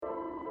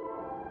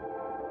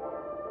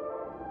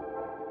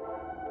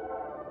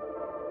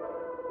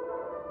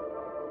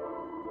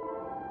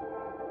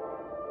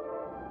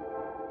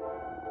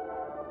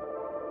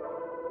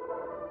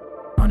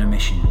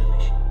mission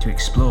to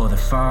explore the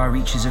far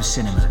reaches of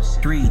cinema.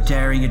 3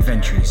 daring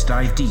adventurers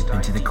dive deep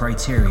into the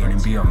Criterion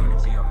and beyond.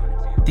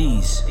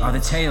 These are the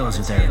tales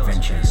of their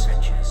adventures.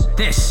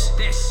 This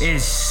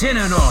is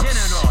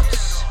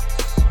Cinenauts!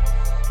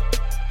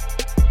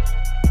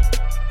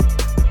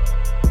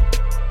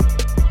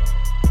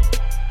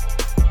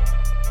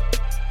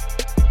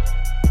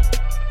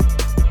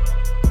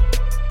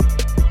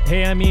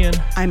 Hey, I'm Ian.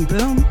 I'm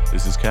Boom.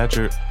 This is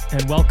Catcher.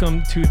 And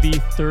welcome to the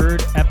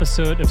 3rd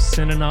episode of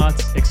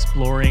Cinenauts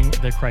Exploring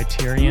the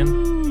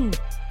Criterion.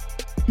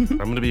 I'm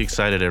going to be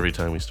excited every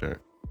time we start.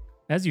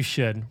 As you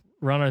should.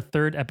 We're on our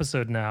 3rd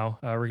episode now.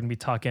 We're going to be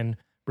talking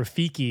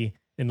Rafiki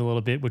in a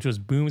little bit, which was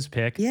Boom's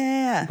pick.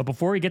 Yeah. But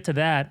before we get to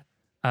that,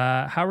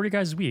 how were you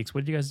guys' weeks?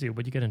 What did you guys do?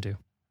 What did you get into?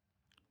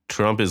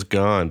 Trump is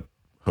gone,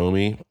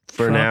 homie.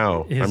 For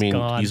now. I mean,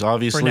 he's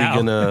obviously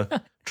going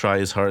to try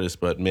his hardest,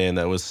 but man,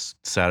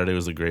 Saturday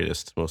was the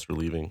greatest, most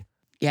relieving.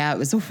 Yeah, it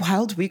was a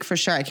wild week for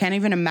sure. I can't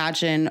even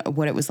imagine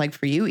what it was like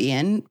for you,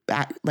 Ian,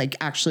 like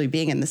actually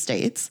being in the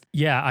States.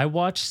 Yeah, I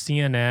watched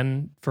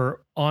CNN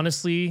for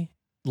honestly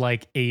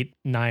like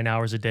 8-9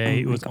 hours a day.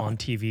 It was on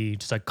TV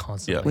just like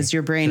constantly. Yeah. Was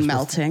your brain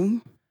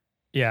melting?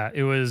 Yeah,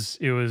 it was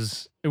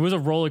a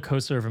roller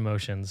coaster of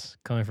emotions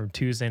coming from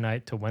Tuesday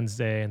night to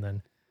Wednesday, and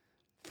then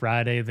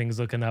Friday things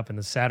looking up, and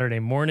the Saturday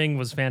morning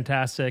was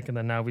fantastic, and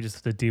then now we just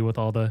have to deal with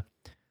all the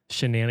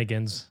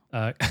shenanigans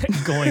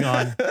going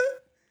on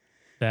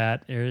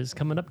that is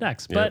coming up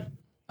next. Yeah. But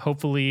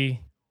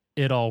hopefully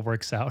it all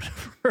works out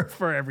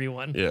for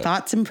everyone. Yeah.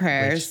 Thoughts and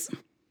prayers.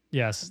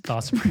 Yes,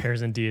 thoughts and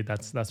prayers indeed.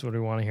 That's what we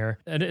want to hear.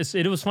 And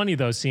it was funny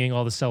though, seeing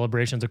all the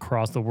celebrations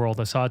across the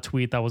world. I saw a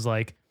tweet that was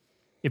like,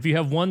 if you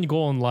have one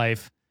goal in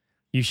life,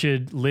 you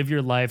should live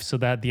your life so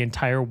that the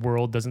entire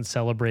world doesn't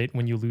celebrate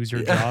when you lose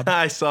your job.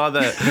 I saw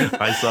that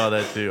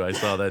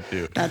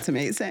too. That's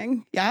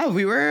amazing. Yeah,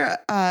 we were,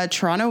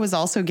 Toronto was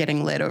also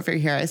getting lit over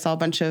here. I saw a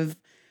bunch of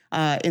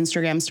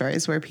Instagram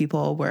stories where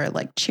people were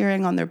like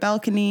cheering on their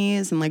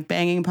balconies and like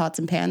banging pots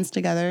and pans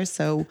together.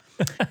 So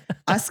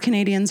us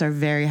Canadians are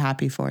very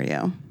happy for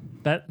you.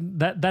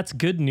 That's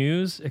good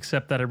news,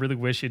 except that I really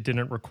wish it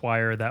didn't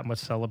require that much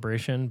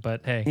celebration.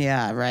 But hey,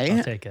 yeah, right.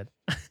 I'll take it.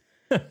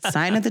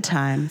 Sign of the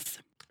times.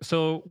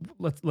 So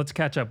let's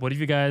catch up. What have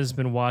you guys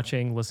been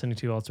watching, listening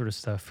to, all sort of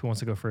stuff? Who wants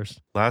to go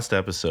first? Last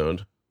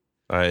episode,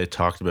 I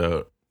talked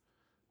about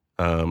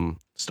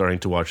starting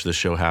to watch the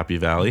show Happy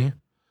Valley.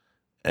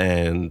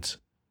 And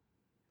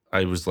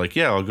I was like,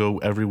 yeah, I'll go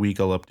every week.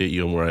 I'll update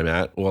you on where I'm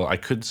at. Well, I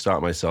couldn't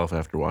stop myself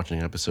after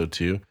watching episode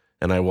 2.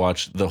 And I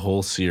watched the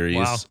whole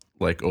series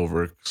like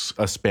over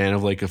a span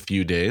of like a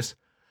few days.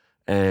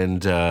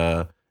 And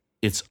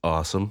it's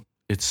awesome.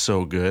 It's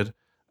so good.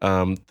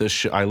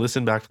 I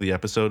listened back to the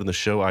episode, and the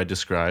show I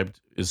described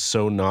is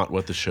so not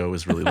what the show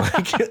is really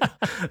like.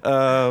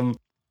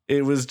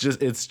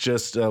 It's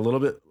just a little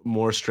bit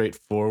more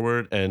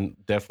straightforward and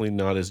definitely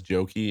not as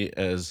jokey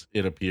as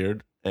it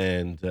appeared.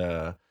 And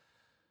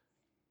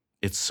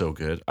it's so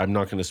good. I'm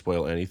not going to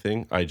spoil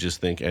anything. I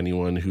just think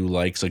anyone who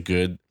likes a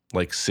good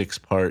like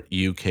 6-part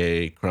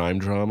UK crime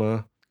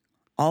drama,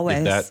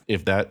 always,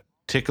 if that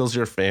tickles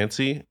your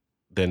fancy,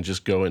 then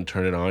just go and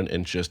turn it on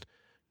and just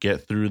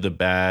get through the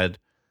bad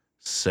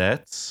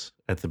sets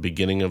at the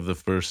beginning of the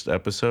first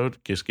episode.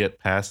 Just get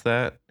past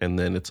that, and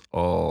then it's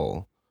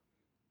all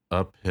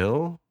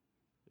uphill.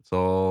 It's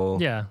all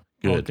good.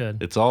 All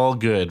good. It's all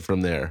good from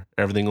there.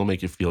 Everything will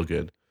make you feel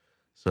good.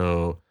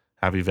 So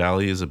Happy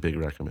Valley is a big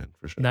recommend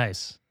for sure.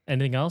 Nice.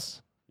 Anything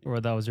else?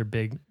 Or that was your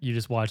big, you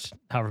just watched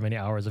however many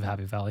hours of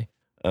Happy Valley?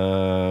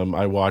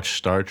 I watched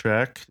Star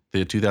Trek,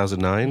 the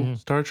 2009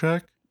 Star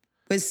Trek.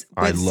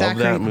 I love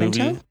that movie.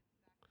 Quinto?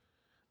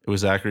 It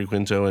was Zachary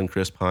Quinto and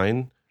Chris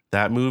Pine.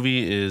 That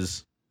movie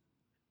is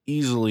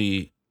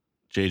easily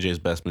JJ's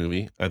best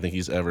movie I think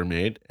he's ever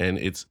made. And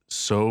it's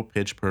so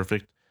pitch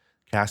perfect.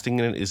 Casting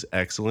in it is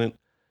excellent.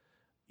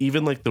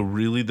 Even like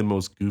the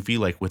most goofy,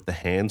 like with the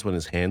hands, when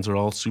his hands are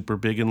all super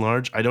big and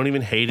large. I don't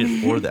even hate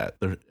it for that.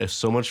 It's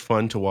so much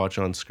fun to watch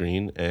on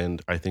screen. And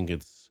I think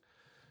it's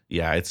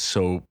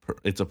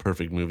a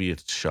perfect movie.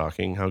 It's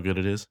shocking how good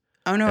it is.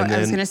 Oh no, I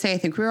was going to say, I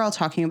think we were all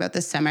talking about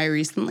this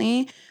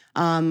recently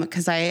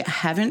because I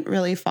haven't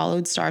really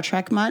followed Star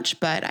Trek much,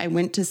 but I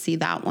went to see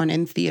that one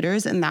in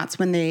theaters, and that's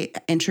when they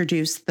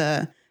introduced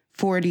the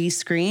 4D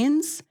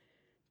screens.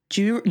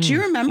 Do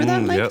you remember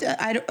that, Mike?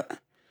 Yep.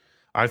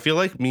 I feel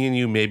like me and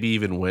you maybe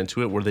even went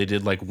to it where they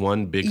did like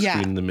one big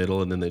screen in the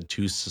middle and then the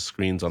 2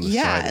 screens on the side.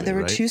 Yeah, there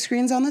were 2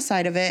 screens on the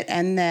side of it,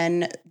 and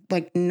then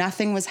like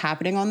nothing was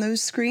happening on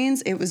those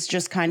screens. It was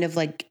just kind of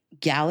like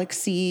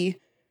galaxy,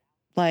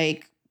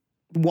 like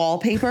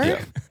wallpaper.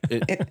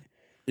 Yeah.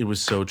 It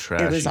was so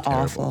trashy. It was terrible.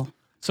 awful.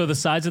 So the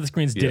sides of the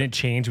screens didn't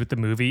change with the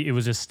movie. It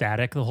was just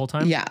static the whole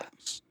time? Yeah.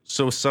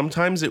 So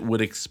sometimes it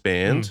would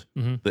expand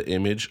the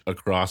image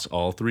across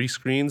all 3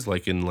 screens,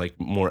 like in like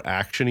more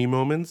action-y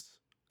moments.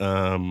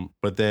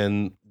 But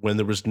then when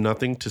there was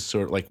nothing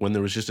to when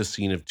there was just a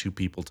scene of 2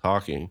 people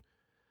talking,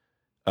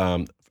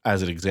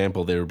 as an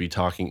example, they would be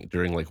talking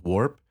during like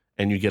warp,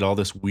 and you get all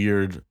this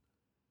weird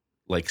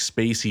like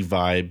spacey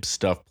vibe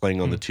stuff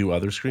playing on the two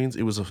other screens.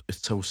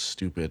 It's so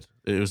stupid.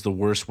 It was the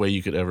worst way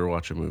you could ever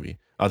watch a movie,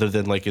 other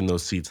than like in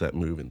those seats that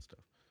move and stuff.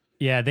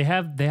 Yeah, they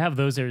have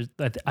those.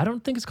 I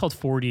don't think it's called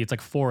 4D. It's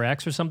like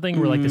 4X or something,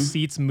 where like the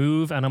seats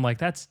move, and I'm like,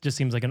 that just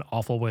seems like an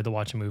awful way to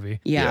watch a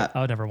movie. Yeah.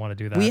 I would never want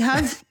to do that. We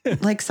have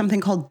like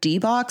something called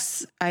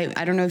D-Box. I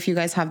don't know if you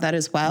guys have that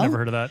as well. Never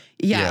heard of that.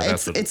 Yeah,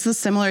 it's a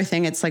similar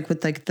thing. It's like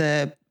with like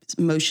the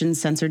motion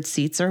censored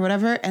seats or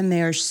whatever, and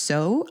they are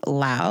so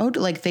loud,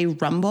 like they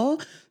rumble.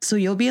 So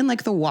you'll be in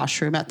like the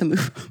washroom at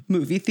the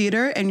movie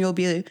theater, and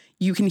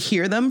you can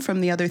hear them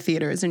from the other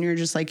theaters, and you're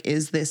just like,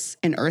 is this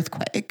an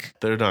earthquake?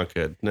 They're not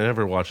good.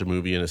 Never watch a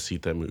movie in a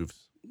seat that moves.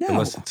 No.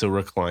 Unless it's a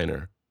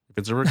recliner. If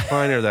it's a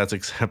recliner, that's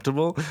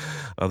acceptable.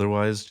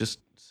 Otherwise, just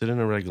sit in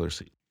a regular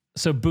seat.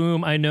 So,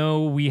 Boom, I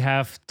know we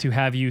have to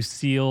have you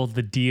seal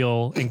the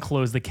deal and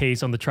close the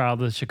case on the trial of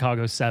the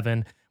Chicago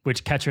 7,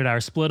 which Ketcher and I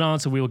are split on,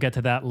 so we will get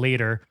to that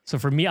later. So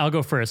for me, I'll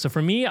go first. So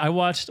for me, I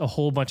watched a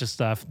whole bunch of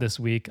stuff this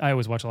week. I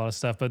always watch a lot of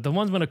stuff, but the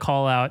ones I'm going to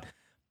call out,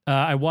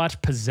 I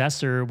watched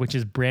Possessor, which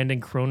is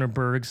Brandon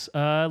Cronenberg's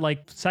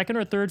like second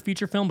or third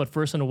feature film, but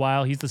first in a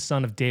while. He's the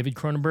son of David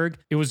Cronenberg.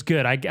 It was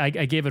good. I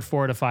gave it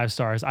 4 out of 5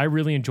 stars. I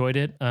really enjoyed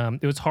it.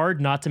 It was hard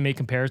not to make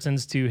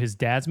comparisons to his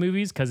dad's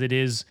movies because it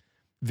is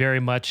very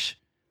much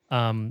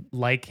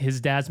like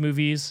his dad's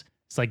movies.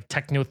 It's like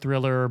techno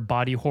thriller,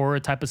 body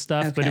horror type of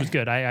stuff, but it was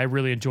good. I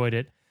really enjoyed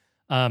it.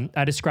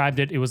 I described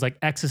it. It was like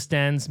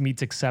Existenz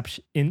meets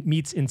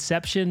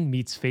Inception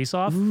meets Face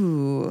Off.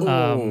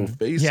 Ooh.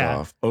 Face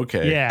Off.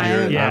 Okay.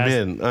 Yeah.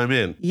 I'm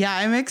in. Yeah,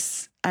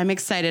 I'm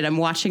excited. I'm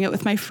watching it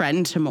with my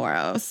friend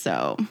tomorrow.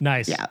 So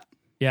nice. Yeah.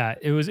 Yeah,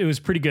 it was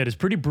pretty good. It's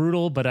pretty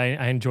brutal, but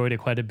I enjoyed it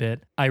quite a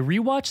bit. I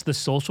rewatched The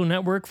Social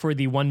Network for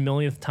the 1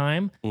 millionth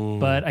time,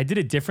 but I did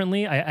it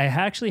differently. I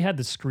actually had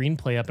the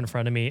screenplay up in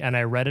front of me, and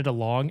I read it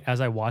along as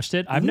I watched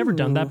it. I've never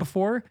done that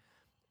before.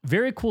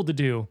 Very cool to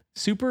do.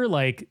 Super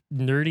like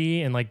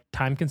nerdy and like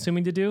time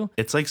consuming to do.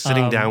 It's like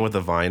sitting down with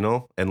a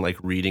vinyl and like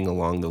reading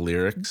along the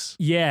lyrics.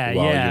 While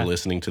you're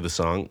listening to the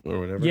song or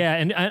whatever. Yeah,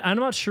 and I'm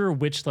not sure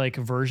which like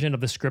version of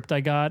the script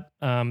I got.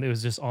 It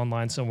was just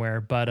online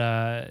somewhere, but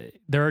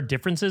there are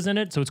differences in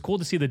it, so it's cool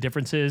to see the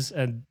differences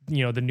and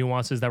the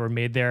nuances that were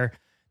made there.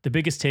 The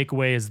biggest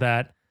takeaway is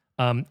that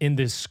in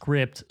this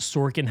script,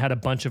 Sorkin had a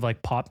bunch of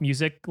like pop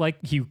music, like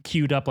he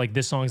queued up like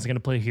this song is going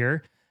to play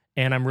here.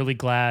 And I'm really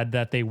glad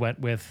that they went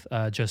with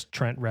just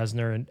Trent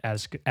Reznor and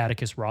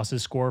Atticus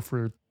Ross's score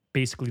for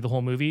basically the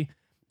whole movie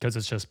because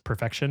it's just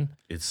perfection.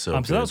 It's so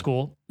so that was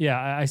cool.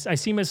 Yeah, I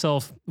see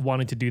myself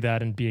wanting to do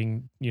that and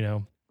being,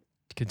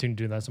 continue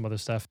doing that some other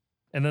stuff.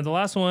 And then the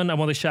last one I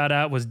want to shout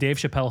out was Dave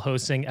Chappelle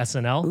hosting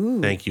SNL.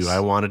 Ooh. Thank you. I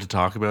wanted to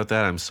talk about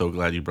that. I'm so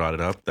glad you brought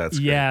it up. That's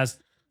great. Yeah.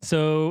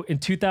 So in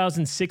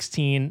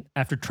 2016,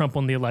 after Trump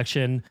won the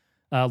election,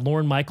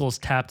 Lorne Michaels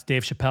tapped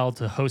Dave Chappelle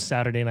to host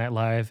Saturday Night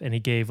Live, and he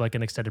gave like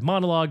an extended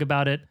monologue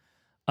about it,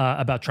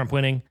 about Trump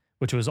winning,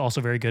 which was also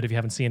very good if you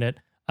haven't seen it.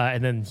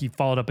 And then he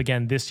followed up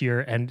again this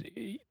year. And,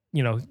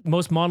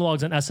 most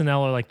monologues on SNL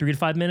are like 3 to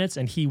 5 minutes,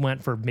 and he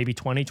went for maybe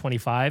 20,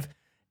 25.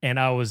 And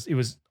it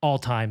was all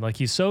time. Like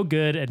he's so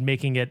good at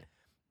making it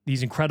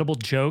these incredible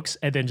jokes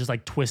and then just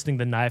like twisting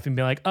the knife and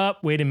be like, oh,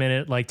 wait a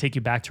minute, like take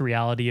you back to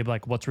reality of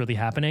like what's really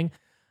happening.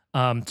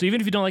 So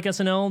even if you don't like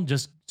SNL,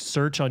 just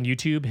search on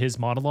YouTube his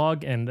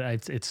monologue, and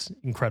it's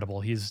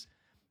incredible. He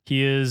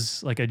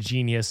is like a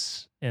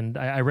genius. And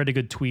I read a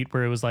good tweet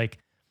where it was like,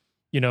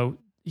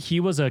 he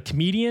was a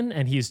comedian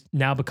and he's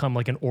now become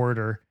like an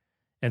orator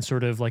and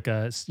sort of like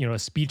a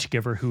speech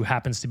giver who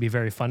happens to be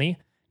very funny.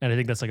 And I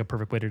think that's like a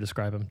perfect way to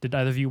describe him. Did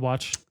either of you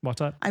watch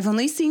that? I've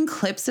only seen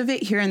clips of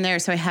it here and there,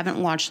 so I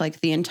haven't watched like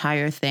the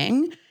entire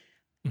thing.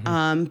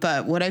 Mm-hmm.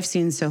 But what I've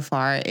seen so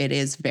far, it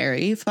is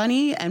very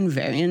funny and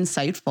very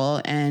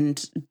insightful.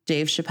 And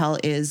Dave Chappelle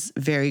is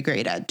very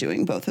great at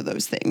doing both of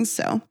those things.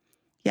 So,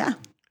 yeah.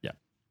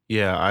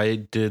 Yeah, I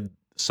did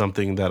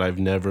something that I've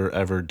never,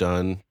 ever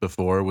done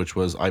before, which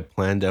was I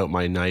planned out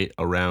my night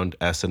around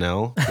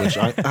SNL, which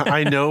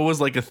I know was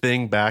like a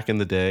thing back in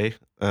the day.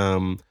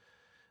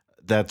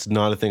 That's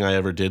not a thing I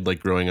ever did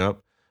like growing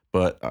up,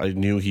 but I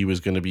knew he was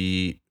going to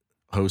be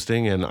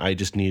hosting, and I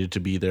just needed to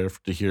be there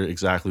to hear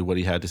exactly what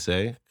he had to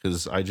say,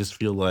 because I just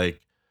feel like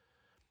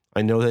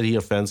I know that he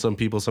offends some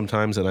people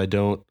sometimes, and I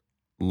don't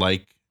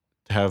like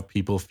to have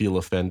people feel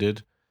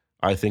offended.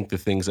 I think the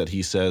things that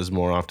he says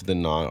more often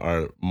than not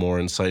are more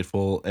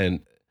insightful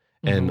and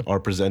are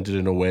presented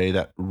in a way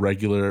that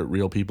regular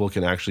real people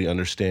can actually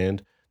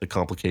understand the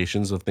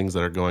complications of things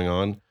that are going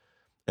on.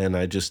 And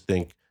I just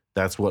think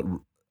that's what,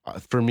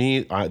 for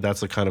me, that's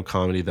the kind of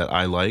comedy that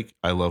I like.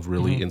 I love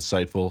really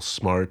insightful,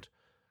 smart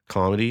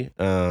comedy.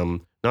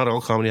 Not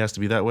all comedy has to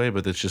be that way,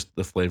 but it's just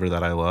the flavor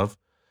that I love,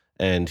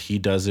 and he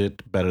does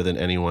it better than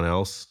anyone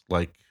else.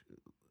 Like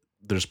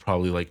there's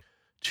probably like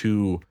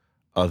 2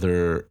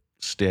 other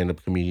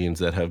stand-up comedians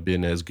that have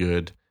been as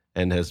good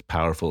and as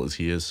powerful as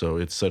he is. So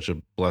it's such a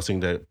blessing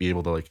to be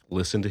able to like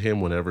listen to him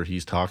whenever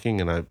he's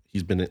talking. And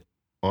he's been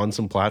on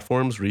some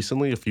platforms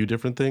recently, a few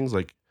different things,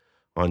 like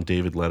on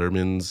David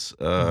Letterman's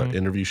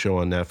interview show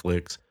on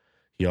Netflix.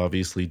 He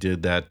obviously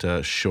did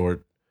that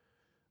short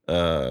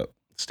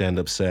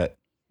stand-up set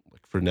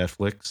for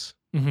Netflix.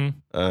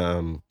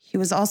 He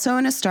was also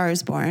in A Star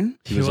Is Born.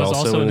 He was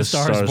also in A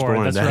Star Is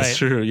Born. That's right.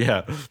 True.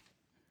 Yeah.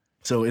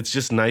 So it's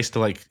just nice to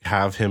like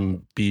have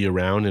him be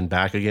around and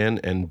back again,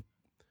 and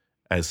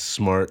as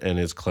smart and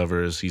as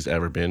clever as he's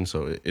ever been.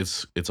 So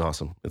it's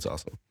awesome. It's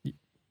awesome.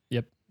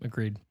 Yep,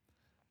 agreed.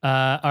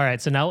 All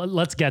right, so now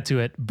let's get to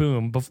it.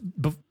 Boom.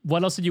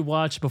 What else did you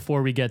watch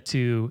before we get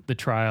to the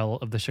trial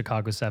of the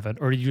Chicago 7?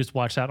 Or did you just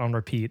watch that on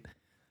repeat?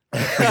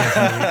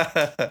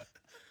 I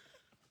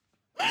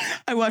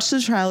watched the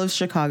trial of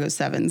Chicago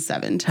 7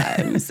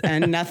 times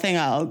and nothing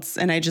else.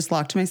 And I just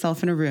locked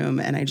myself in a room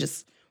and I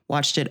just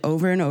watched it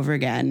over and over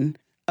again.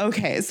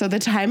 Okay, so the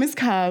time has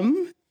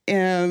come.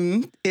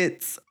 We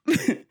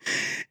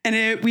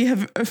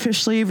have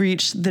officially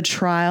reached the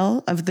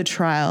trial.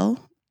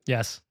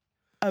 Yes.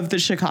 Of the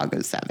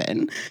Chicago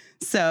 7.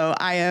 So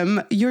I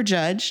am your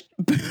judge,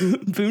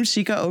 Boom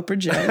Chica Oprah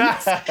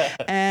Jones,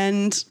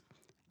 and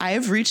I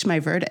have reached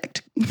my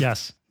verdict.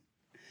 Yes.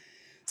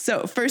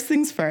 So first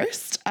things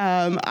first,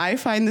 I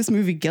find this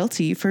movie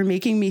guilty for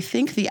making me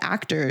think the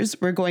actors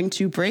were going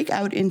to break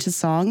out into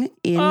song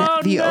in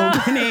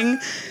opening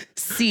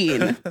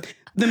scene.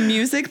 The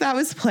music that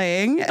was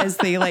playing as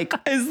they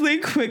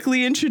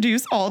quickly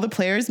introduce all the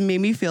players made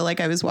me feel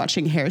like I was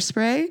watching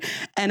Hairspray,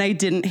 and I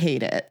didn't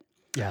hate it.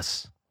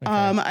 Yes. Okay.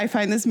 I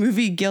find this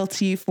movie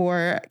guilty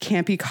for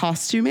campy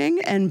costuming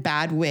and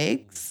bad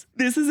wigs.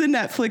 This is a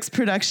Netflix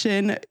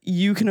production.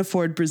 You can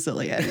afford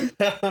Brazilian.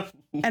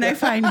 And I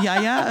find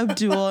Yahya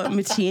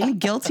Abdul-Mateen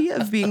guilty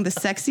of being the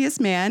sexiest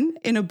man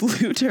in a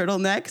blue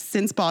turtleneck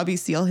since Bobby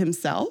Seale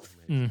himself.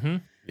 Mm-hmm.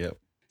 Yep.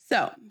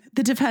 So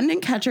the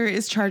defendant catcher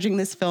is charging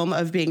this film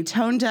of being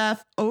tone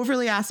deaf,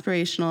 overly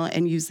aspirational,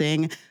 and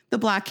using the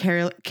black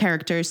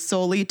character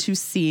solely to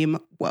seem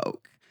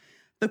woke.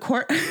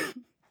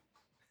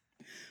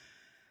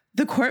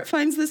 The court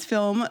finds this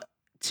film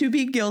to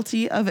be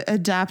guilty of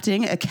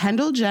adapting a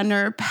Kendall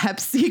Jenner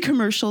Pepsi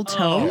commercial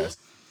tone,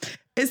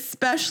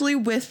 especially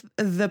with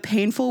the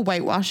painful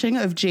whitewashing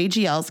of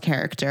JGL's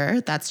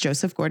character. That's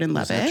Joseph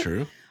Gordon-Levitt. Is that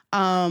true?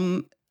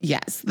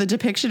 Yes, the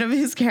depiction of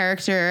his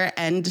character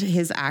and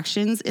his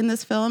actions in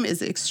this film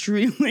is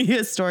extremely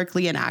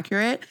historically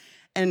inaccurate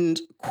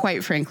and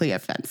quite frankly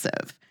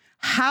offensive.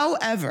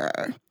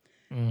 However,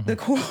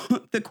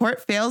 the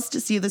court fails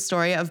to see the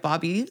story of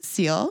Bobby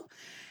Seale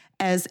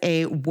as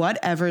a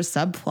whatever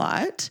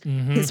subplot.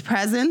 His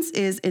presence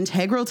is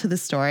integral to the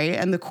story,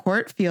 and the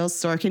court feels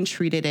Sorkin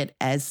treated it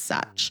as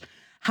such.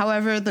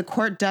 However, the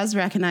court does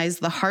recognize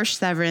the harsh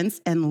severance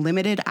and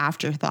limited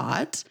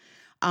afterthought.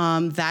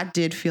 That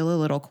did feel a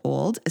little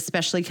cold,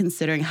 especially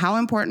considering how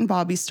important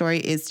Bobby's story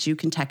is to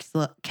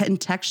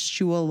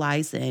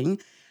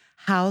contextualizing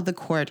how the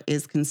court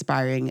is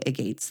conspiring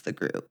against the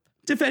group.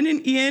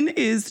 Defendant Ian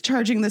is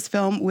charging this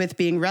film with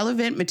being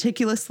relevant,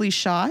 meticulously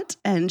shot,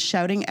 and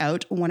shouting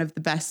out one of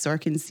the best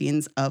Sorkin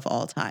scenes of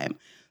all time.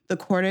 The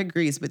court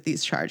agrees with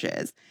these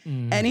charges.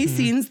 Any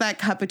scenes that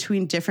cut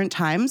between different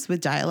times with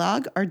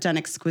dialogue are done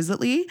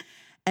exquisitely.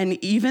 And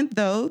even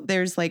though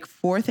there's like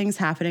 4 things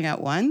happening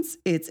at once,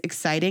 it's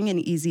exciting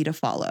and easy to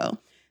follow.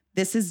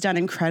 This is done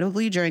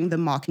incredibly during the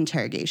mock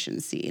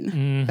interrogation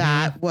scene.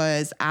 That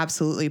was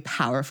absolutely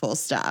powerful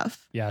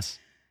stuff. Yes.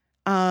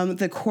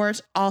 The court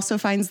also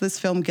finds this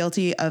film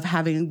guilty of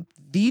having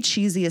the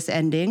cheesiest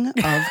ending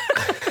of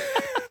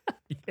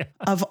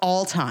of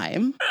all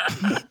time.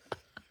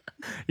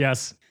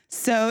 Yes.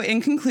 So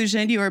in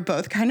conclusion, you are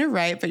both kind of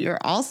right, but you're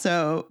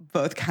also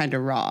both kind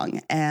of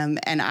wrong. And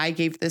I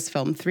gave this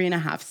film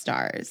 3.5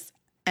 stars.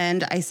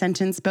 And I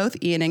sentenced both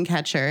Ian and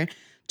Ketcher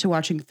to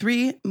watching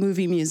 3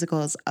 movie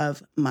musicals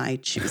of my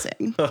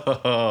choosing.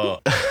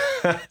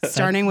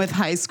 Starting with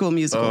High School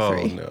Musical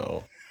 3.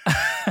 Oh,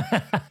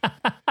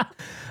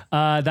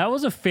 no. That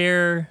was a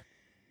fair...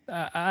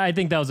 I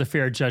think that was a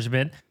fair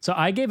judgment. So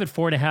I gave it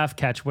 4.5.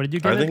 Catch. What did you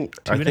give it?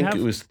 I think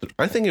it was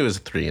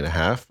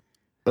 3.5.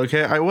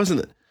 Okay, I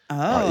wasn't...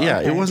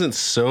 Okay. It wasn't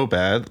so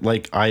bad.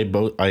 Like I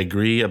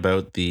agree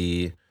about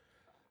the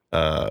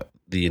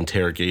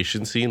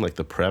interrogation scene, like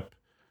the prep.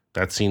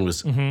 That scene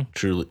was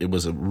truly, it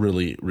was a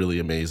really, really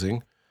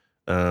amazing.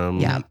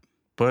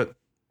 But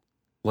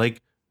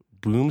like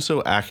Boom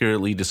so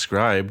accurately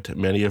described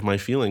many of my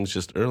feelings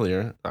just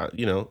earlier.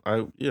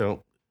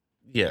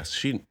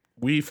 Yes,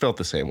 we felt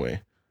the same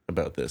way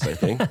about this. I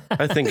think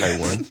I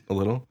won a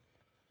little.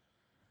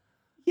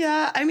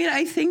 Yeah, I mean,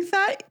 I think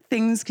that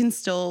things can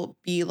still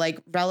be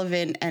like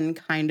relevant and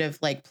kind of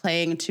like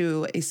playing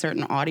to a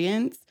certain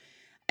audience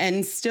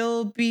and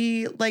still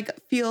be like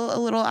feel a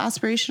little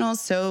aspirational.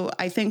 So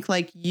I think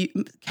like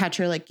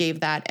Catcher like gave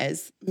that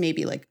as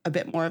maybe like a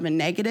bit more of a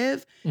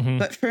negative.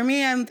 But for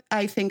me,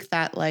 I think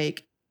that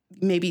like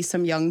maybe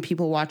some young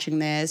people watching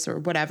this or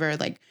whatever,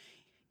 like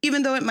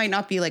even though it might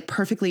not be like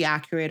perfectly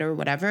accurate or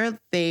whatever,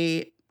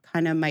 they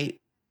kind of might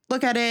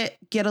look at it,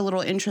 get a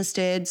little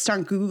interested,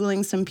 start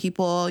Googling some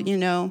people, you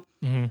know?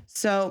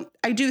 So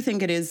I do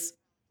think it is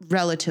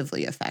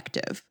relatively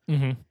effective.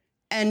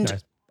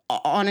 And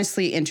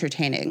honestly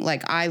entertaining.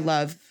 Like, I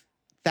love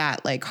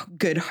that, like,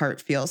 good heart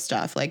feel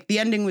stuff. Like, the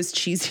ending was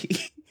cheesy.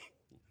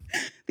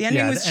 The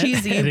ending was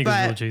cheesy, I think but it was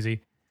a little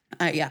cheesy.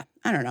 yeah,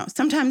 I don't know.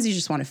 Sometimes you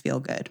just want to feel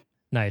good.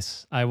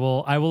 Nice. I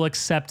will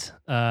accept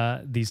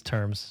these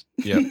terms.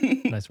 Yeah.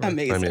 Nice word.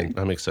 Amazing.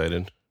 I'm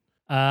excited.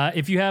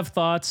 If you have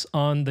thoughts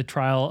on the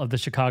trial of the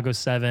Chicago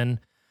 7,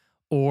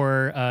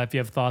 or if you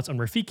have thoughts on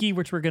Rafiki,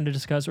 which we're going to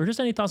discuss, or just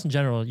any thoughts in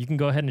general, you can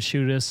go ahead and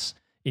shoot us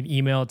an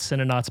email at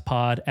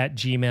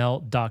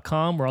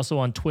cinenautspod@gmail.com. We're also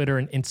on Twitter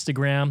and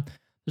Instagram.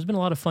 There's been a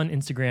lot of fun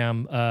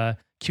Instagram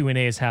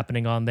Q&As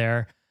happening on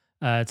there.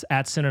 It's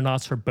at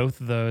Cinenauts for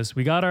both of those.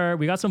 We got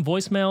some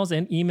voicemails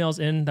and emails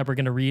in that we're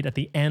going to read at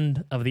the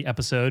end of the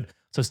episode,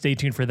 so stay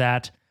tuned for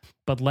that.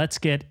 But let's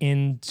get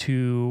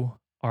into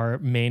our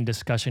main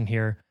discussion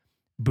here.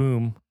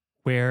 Boom,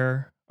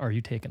 where are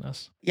you taking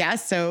us? Yeah,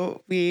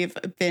 so we've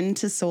been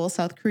to Seoul,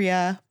 South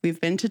Korea.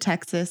 We've been to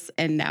Texas,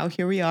 and now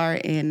here we are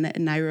in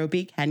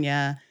Nairobi,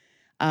 Kenya,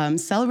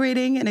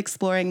 celebrating and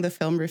exploring the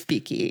film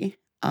Rafiki.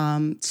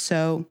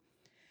 So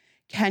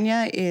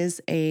Kenya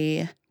is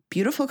a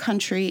beautiful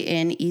country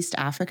in East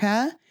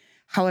Africa.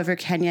 However,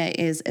 Kenya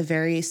is a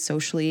very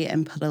socially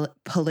and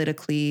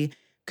politically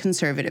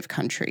conservative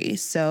country.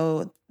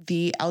 So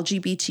the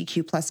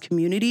LGBTQ plus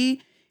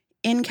community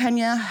in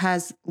Kenya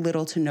has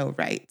little to no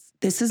rights.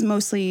 This is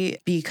mostly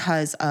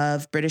because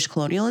of British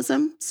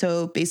colonialism.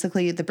 So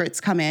basically the Brits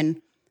come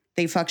in,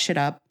 they fuck shit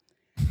up,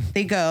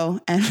 they go,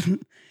 and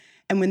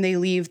when they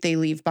leave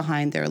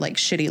behind their like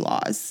shitty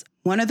laws.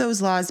 One of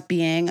those laws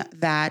being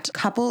that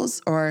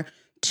couples or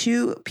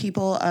two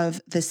people of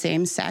the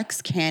same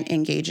sex can't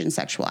engage in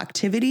sexual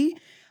activity.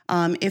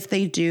 If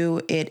they do,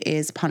 it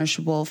is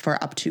punishable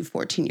for up to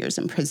 14 years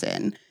in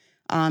prison.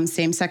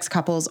 Same-sex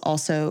couples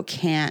also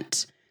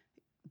can't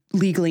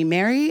legally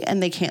marry,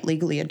 and they can't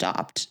legally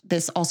adopt.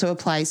 This also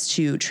applies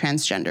to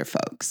transgender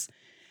folks.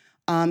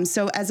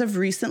 So as of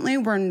recently,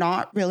 we're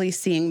not really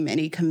seeing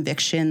many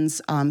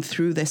convictions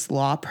through this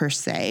law per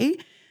se.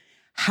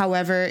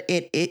 However,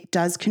 it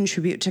does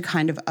contribute to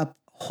kind of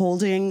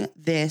upholding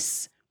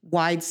this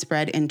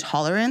widespread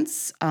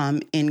intolerance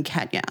in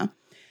Kenya.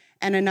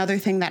 And another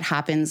thing that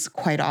happens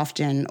quite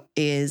often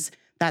is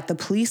that the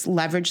police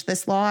leverage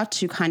this law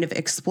to kind of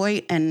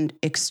exploit and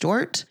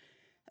extort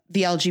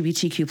the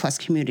LGBTQ plus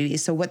community.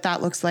 So what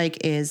that looks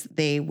like is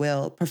they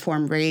will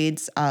perform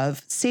raids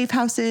of safe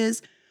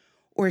houses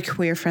or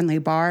queer-friendly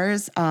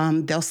bars.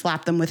 They'll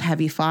slap them with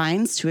heavy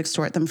fines to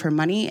extort them for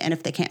money. And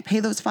if they can't pay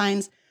those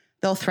fines,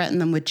 they'll threaten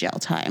them with jail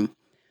time.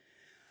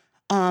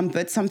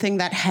 But something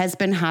that has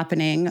been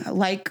happening,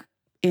 like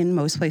in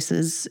most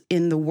places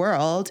in the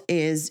world,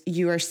 is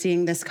you are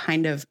seeing this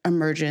kind of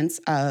emergence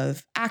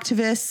of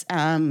activists,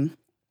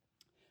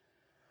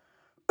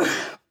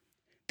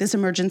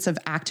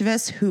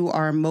 who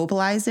are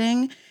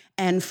mobilizing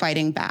and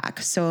fighting back.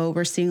 So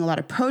we're seeing a lot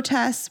of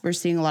protests, we're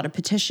seeing a lot of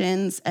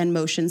petitions and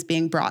motions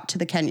being brought to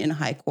the Kenyan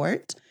High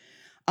Court.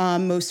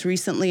 Most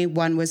recently,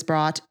 one was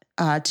brought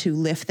to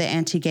lift the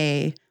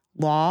anti-gay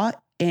law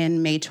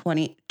in May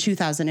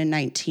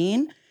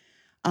 2019.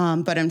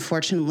 But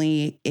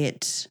unfortunately,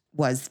 it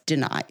was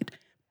denied.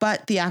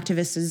 But the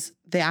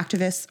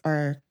activists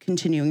are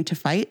continuing to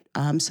fight.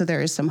 So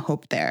there is some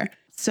hope there.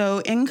 So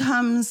in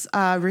comes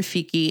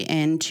Rafiki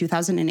in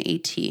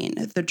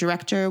 2018. The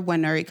director,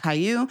 Wanuri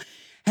Kayu,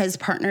 has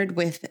partnered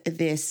with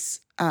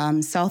this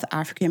South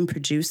African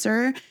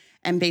producer.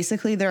 And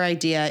basically their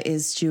idea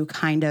is to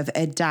kind of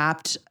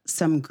adapt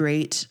some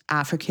great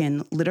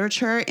African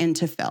literature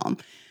into film.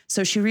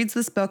 So she reads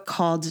this book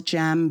called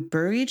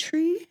Jamboree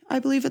Tree, I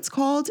believe it's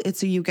called.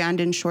 It's a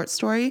Ugandan short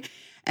story.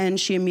 And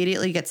she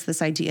immediately gets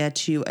this idea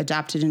to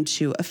adapt it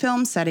into a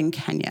film set in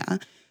Kenya.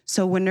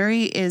 So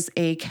Wanuri is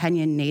a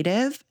Kenyan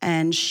native,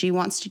 and she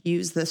wants to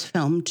use this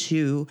film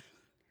to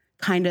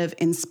kind of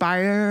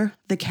inspire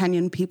the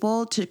Kenyan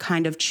people to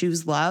kind of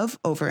choose love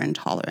over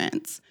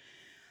intolerance.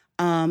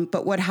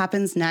 But what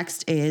happens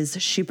next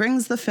is she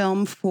brings the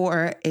film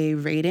for a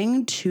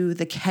rating to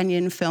the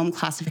Kenyan Film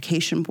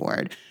Classification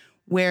Board,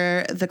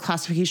 where the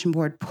classification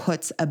board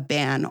puts a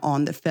ban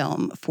on the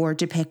film for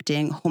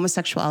depicting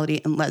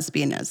homosexuality and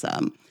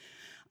lesbianism.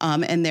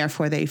 And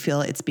therefore they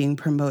feel it's being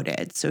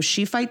promoted. So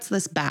she fights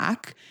this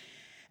back,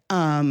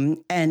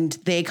 and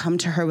they come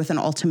to her with an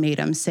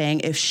ultimatum saying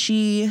if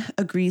she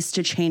agrees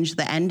to change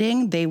the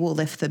ending, they will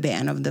lift the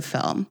ban of the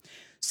film.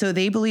 So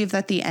they believe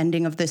that the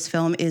ending of this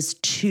film is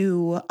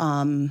too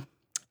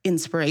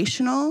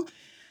inspirational,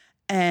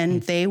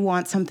 and they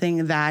want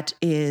something that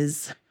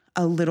is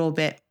a little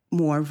bit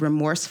more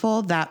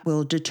remorseful, that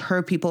will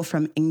deter people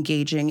from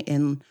engaging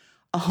in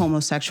a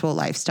homosexual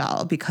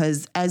lifestyle.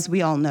 Because as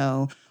we all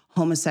know,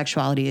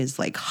 homosexuality is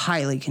like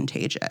highly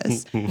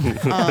contagious.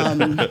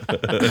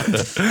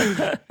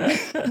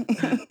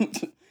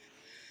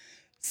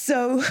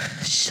 So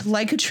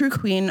like a true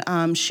queen,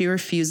 she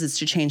refuses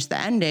to change the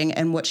ending.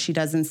 And what she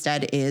does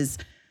instead is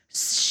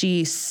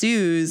she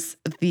sues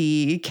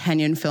the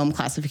Kenyan Film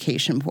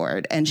Classification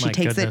Board, and she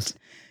takes it.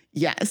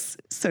 Yes.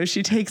 So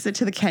she takes it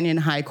to the Kenyan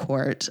High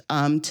Court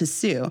to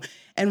sue.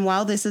 And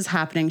while this is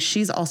happening,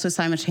 she's also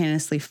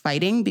simultaneously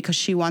fighting because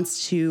she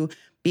wants to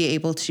be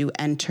able to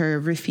enter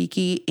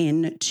Rafiki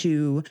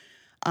into,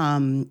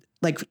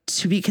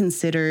 to be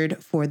considered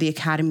for the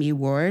Academy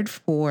Award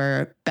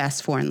for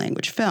Best Foreign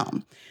Language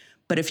Film.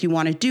 But if you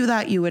want to do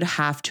that, you would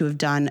have to have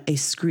done a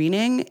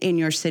screening in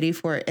your city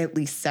for at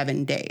least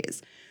 7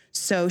 days.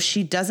 So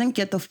she doesn't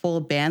get the full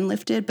ban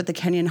lifted, but the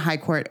Kenyan High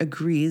Court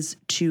agrees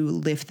to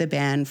lift the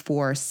ban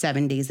for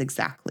 7 days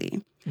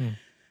exactly.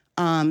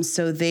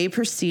 So they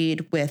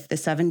proceed with the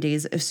 7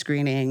 days of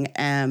screening,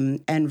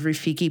 and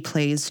Rafiki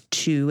plays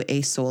to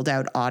a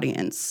sold-out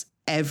audience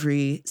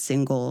every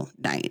single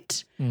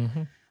night.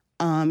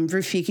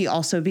 Rafiki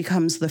also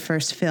becomes the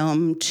first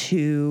film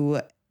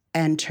to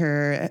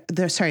enter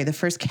the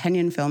first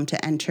Kenyan film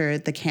to enter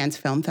the Cannes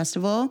Film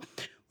Festival,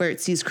 where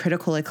it sees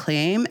critical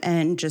acclaim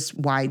and just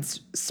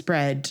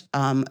widespread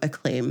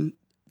acclaim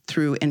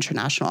through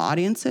international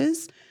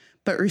audiences.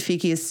 But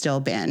Rafiki is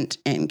still banned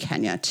in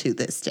Kenya to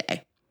this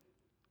day.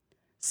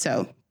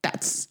 So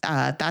that's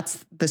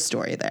the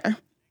story there.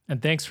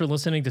 And thanks for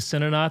listening to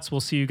Cinenauts.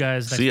 We'll see you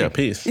guys next week.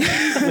 Peace.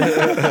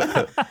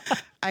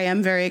 I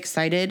am very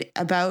excited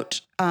about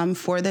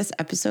for this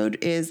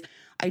episode is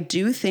I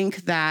do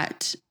think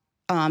that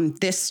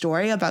this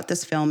story about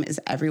this film is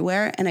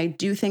everywhere. And I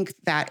do think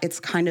that it's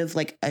kind of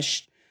like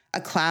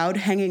a cloud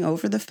hanging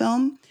over the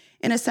film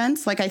in a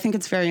sense. Like, I think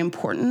it's very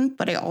important,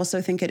 but I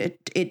also think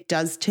it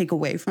does take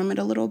away from it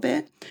a little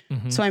bit.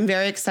 So I'm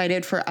very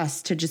excited for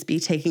us to just be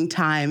taking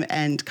time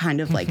and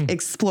kind of like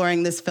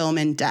exploring this film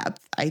in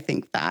depth. I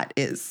think that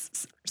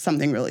is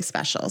something really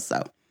special.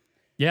 So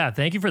yeah,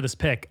 thank you for this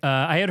pick.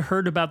 I had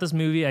heard about this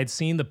movie. I'd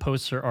seen the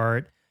poster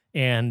art.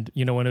 And,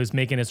 you know, when it was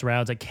making its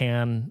rounds at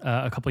Cannes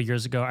a couple of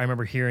years ago, I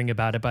remember hearing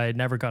about it, but I had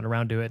never gotten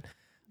around to it.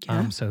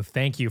 Yeah. So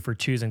thank you for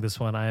choosing this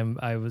one.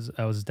 I was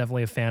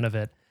definitely a fan of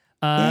it.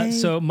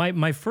 So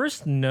my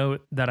first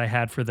note that I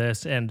had for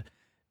this, and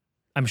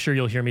I'm sure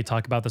you'll hear me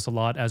talk about this a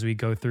lot as we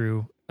go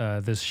through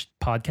this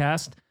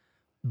podcast,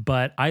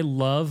 but I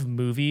love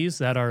movies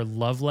that are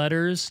love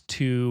letters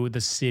to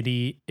the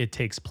city it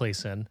takes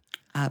place in.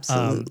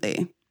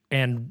 Absolutely.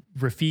 And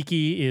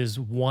Rafiki is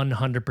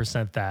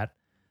 100% that.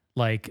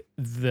 Like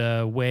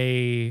the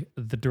way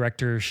the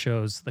director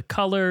shows the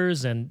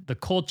colors and the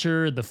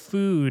culture, the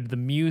food, the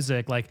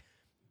music, like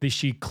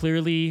she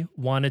clearly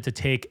wanted to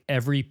take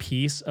every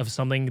piece of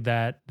something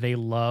that they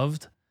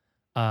loved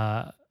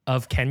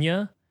of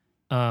Kenya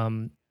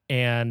and,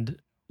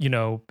 you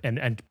know,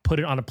 and put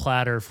it on a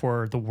platter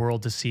for the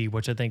world to see,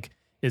 which I think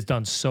is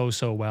done so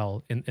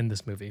well in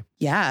this movie.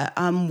 Yeah.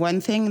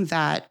 One thing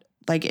that,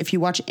 like, if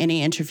you watch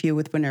any interview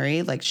with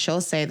Winuri, like,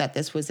 she'll say that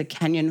this was a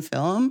Kenyan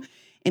film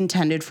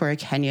intended for a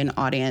Kenyan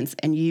audience,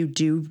 and you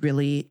do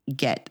really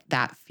get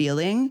that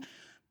feeling.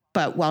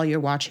 But while you're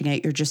watching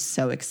it, you're just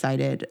so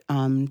excited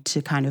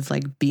to kind of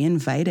like be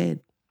invited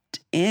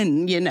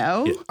in, you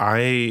know?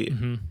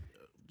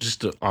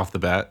 Just off the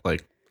bat,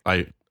 like,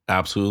 I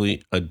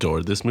absolutely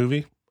adored this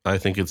movie. I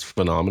think it's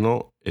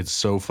phenomenal. It's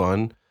so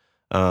fun.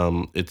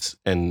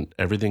 And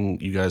everything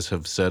you guys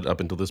have said up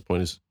until this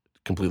point is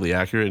completely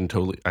accurate, and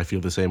totally, I feel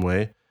the same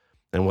way.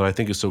 And what I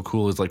think is so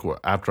cool is, like,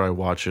 after I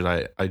watched it,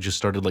 I just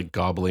started like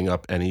gobbling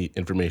up any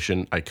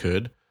information I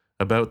could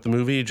about the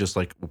movie, just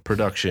like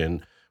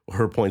production,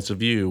 her points of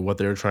view, what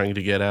they're trying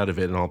to get out of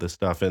it, and all this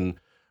stuff. And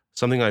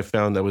something I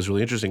found that was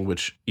really interesting,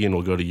 which Ian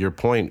will go to your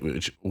point,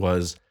 which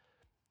was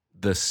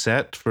the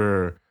set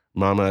for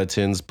Mama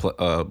Atin's,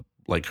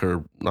 like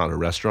her, not a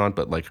restaurant,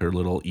 but like her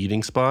little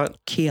eating spot.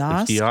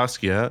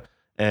 Kiosk, yeah.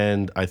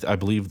 And I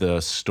believe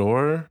the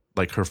store,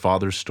 like her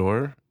father's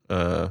store,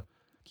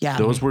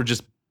 those were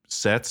just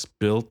sets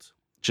built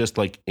just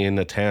like in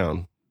a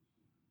town,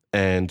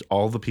 and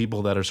all the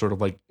people that are sort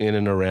of like in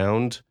and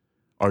around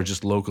are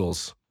just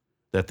locals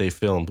that they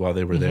filmed while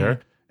they were there,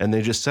 and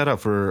they just set up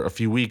for a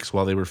few weeks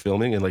while they were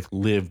filming and like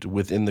lived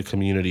within the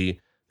community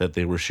that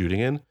they were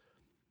shooting in.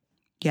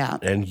 Yeah.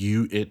 And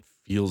it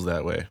feels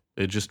that way.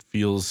 It just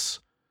feels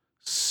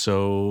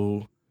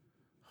so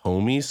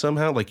homey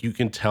somehow. Like, you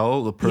can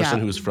tell the person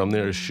who's from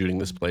there is shooting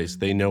this place.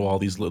 They know all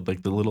these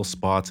like the little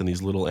spots and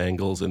these little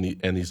angles and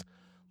these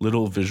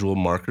little visual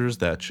markers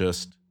that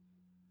just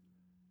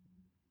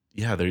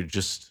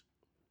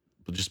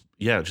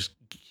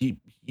keep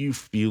you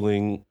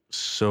feeling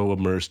so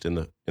immersed in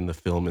the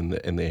film, in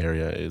the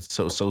area. It's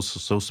so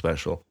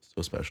special.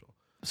 So special.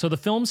 So the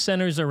film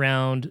centers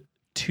around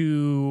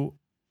two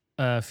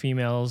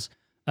females,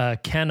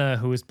 Kenna,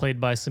 who is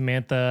played by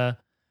Samantha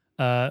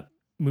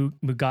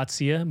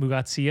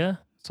Mugatsia.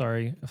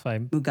 Sorry if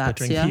I'm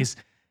butchering these.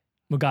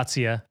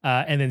 Mugatsia.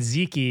 And then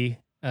Ziki,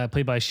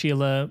 played by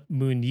Sheila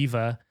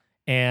Muniva.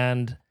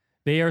 And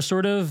they are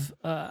sort of,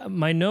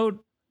 my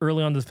note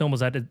early on in the film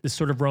was that it's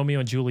sort of Romeo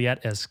and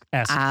Juliet-esque.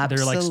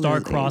 They're like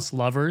star-crossed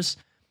lovers.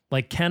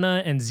 Like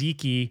Kenna and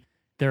Ziki,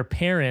 their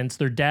parents,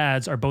 their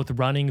dads are both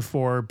running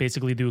for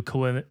basically the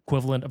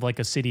equivalent of like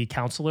a city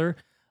councilor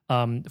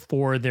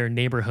for their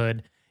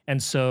neighborhood.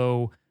 And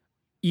so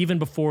even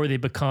before they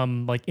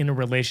become like in a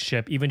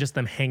relationship, even just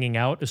them hanging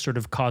out is sort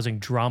of causing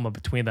drama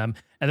between them.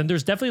 And then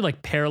there's definitely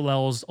like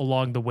parallels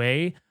along the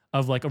way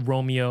of like a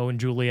Romeo and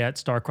Juliet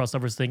star-crossed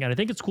lovers thing. And I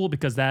think it's cool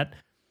because that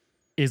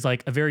is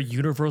like a very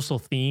universal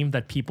theme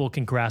that people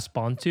can grasp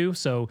onto.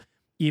 So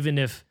even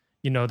if,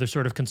 they're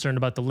sort of concerned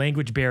about the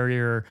language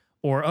barrier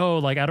or,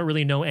 I don't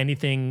really know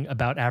anything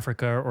about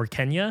Africa or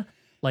Kenya,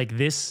 like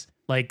this,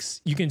 like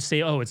you can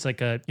say, it's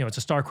like it's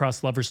a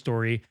star-crossed lover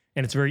story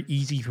and it's very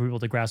easy for people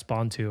to grasp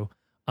onto.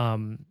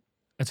 And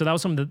so that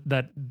was something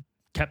that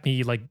kept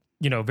me like,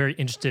 very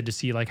interested to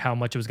see like how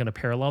much it was going to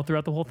parallel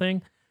throughout the whole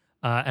thing.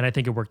 And I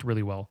think it worked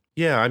really well.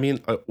 Yeah, I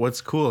mean,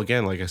 what's cool,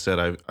 again, like I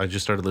said, I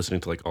just started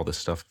listening to like all this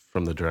stuff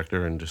from the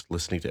director and just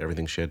listening to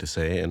everything she had to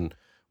say. And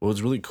what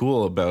was really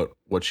cool about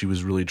what she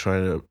was really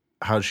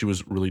how she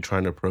was really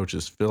trying to approach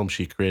this film,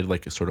 she created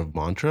like a sort of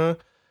mantra,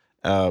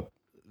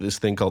 this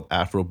thing called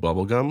Afro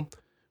Bubblegum,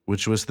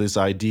 which was this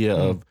idea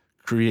of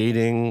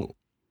creating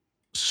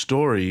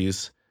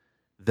stories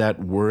that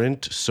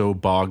weren't so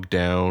bogged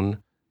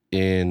down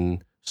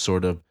in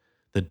sort of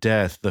the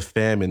death, the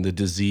famine, the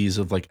disease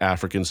of like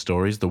African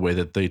stories, the way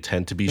that they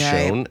tend to be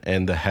shown,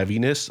 and the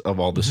heaviness of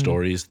all the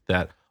stories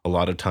that a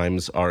lot of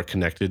times are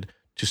connected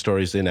to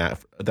stories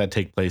that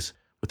take place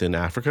within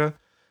Africa.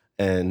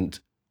 And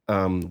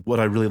what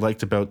I really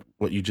liked about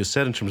what you just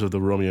said in terms of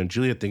the Romeo and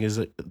Juliet thing is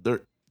that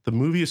the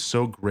movie is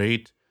so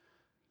great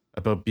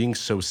about being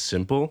so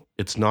simple.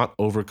 It's not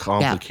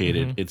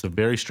overcomplicated. Yeah. It's a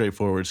very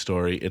straightforward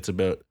story. It's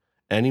about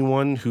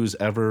anyone who's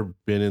ever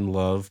been in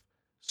love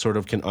sort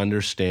of can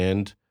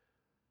understand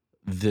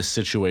this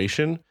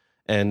situation,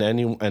 and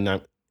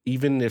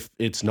even if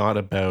it's not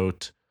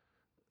about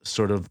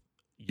sort of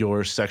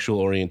your sexual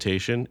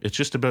orientation, it's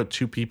just about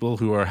two people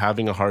who are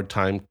having a hard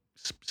time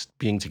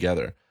being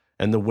together,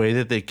 and the way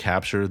that they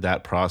capture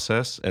that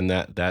process and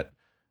that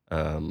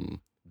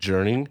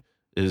journey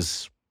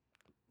is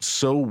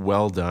so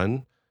well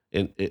done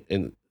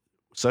in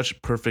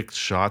such perfect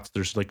shots.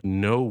 There's like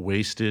no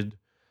wasted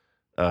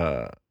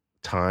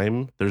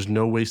time. There's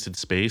no wasted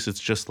space.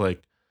 It's just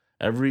like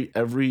every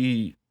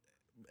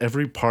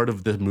part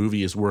of the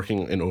movie is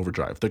working in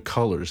overdrive. The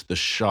colors, the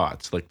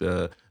shots, like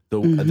the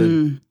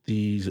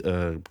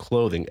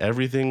clothing,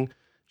 everything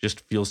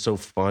just feels so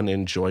fun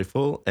and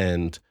joyful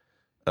and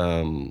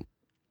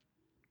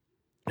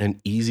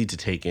easy to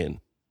take in.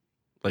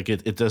 Like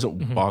it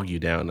doesn't bog you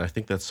down. I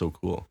think that's so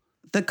cool.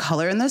 The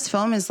color in this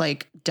film is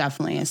like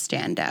definitely a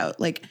standout.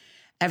 Like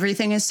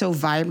everything is so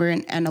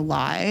vibrant and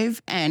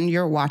alive, and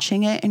you're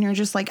watching it and you're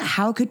just like,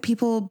 how could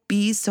people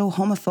be so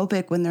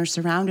homophobic when they're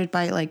surrounded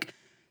by like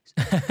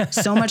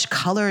so much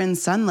color and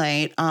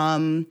sunlight?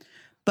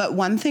 But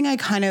one thing I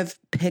kind of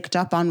picked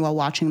up on while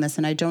watching this,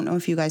 and I don't know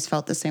if you guys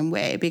felt the same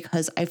way,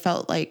 because I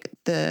felt like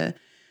the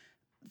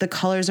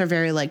colors are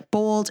very like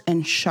bold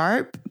and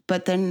sharp,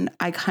 but then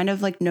I kind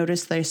of like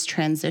noticed this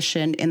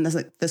transition in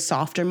the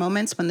softer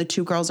moments when the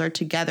two girls are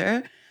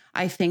together.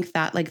 I think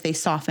that like they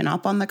soften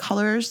up on the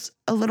colors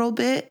a little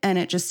bit, and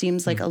it just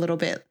seems like a little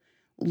bit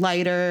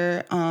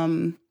lighter.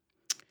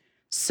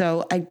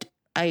 So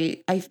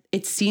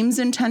it seems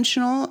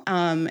intentional.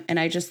 And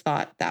I just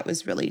thought that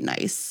was really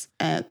nice.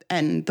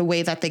 And the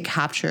way that they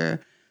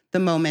capture the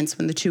moments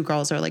when the two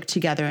girls are like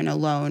together and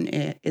alone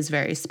is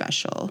very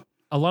special.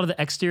 A lot of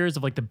the exteriors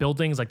of like the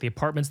buildings, like the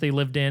apartments they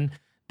lived in,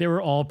 they were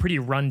all pretty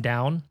run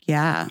down.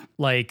 Yeah.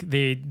 Like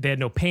they had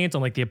no paint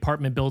on like the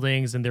apartment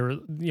buildings, and they were,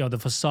 the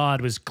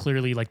facade was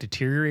clearly like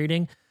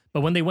deteriorating.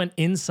 But when they went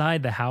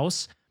inside the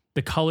house,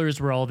 the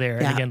colors were all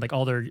there. Yeah. And again, like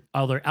all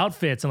their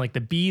outfits and like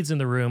the beads in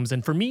the rooms.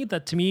 And to me,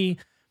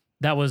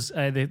 that was,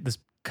 this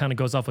kind of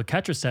goes off what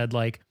Ketra said.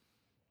 Like,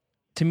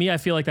 to me, I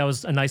feel like that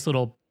was a nice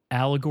little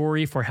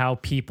allegory for how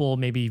people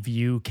maybe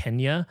view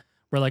Kenya,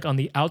 where like on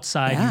the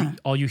outside,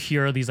 all you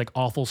hear are these like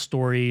awful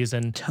stories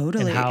and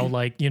how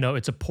like,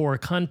 it's a poor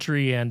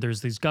country and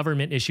there's these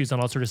government issues and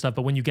all sort of stuff.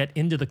 But when you get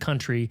into the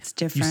country,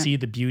 you see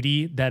the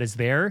beauty that is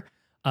there.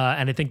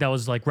 And I think that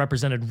was like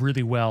represented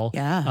really well.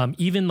 Yeah.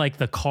 Even like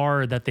the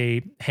car that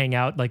they hang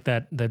out, like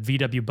the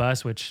VW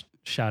bus, which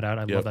shout out,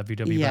 I love that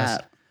VW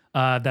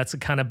bus. That's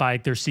kind of by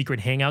their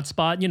secret hangout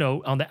spot.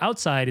 On the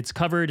outside, it's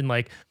covered in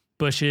like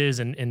bushes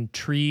and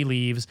tree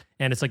leaves,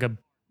 and it's like a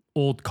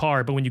old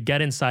car, but when you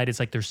get inside, it's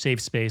like their safe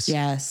space.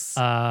 Yes.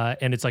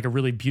 And it's like a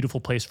really beautiful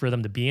place for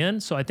them to be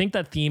in. So I think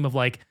that theme of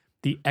like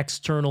the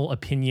external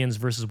opinions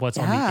versus what's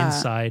on the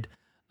inside,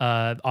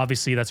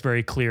 obviously that's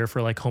very clear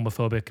for like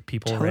homophobic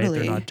people, right?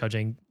 They're not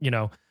judging,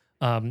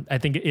 I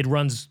think it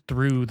runs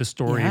through the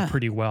story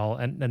pretty well.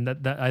 And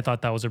that I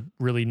thought that was a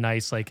really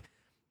nice, like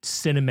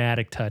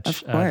cinematic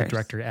touch the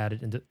director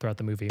added throughout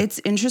the movie. It's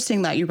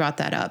interesting that you brought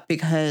that up,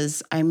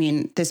 because I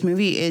mean, this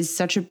movie is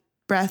such a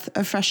breath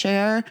of fresh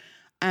air.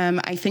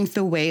 I think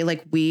the way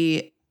like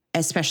we,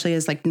 especially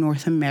as like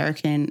North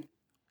American,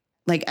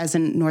 like as a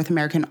North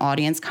American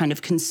audience kind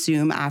of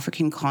consume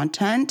African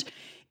content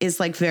is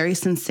like very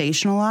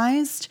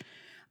sensationalized.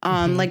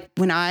 Like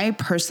when I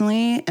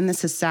personally, and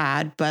this is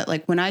sad, but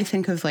like when I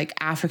think of like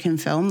African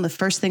film, the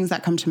first things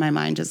that come to my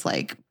mind is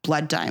like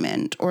Blood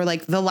Diamond or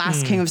like The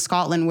Last King of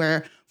Scotland,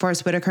 where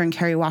Forrest Whitaker and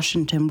Kerry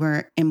Washington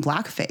were in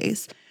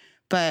blackface.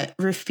 But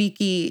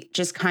Rafiki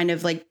just kind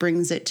of like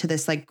brings it to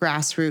this like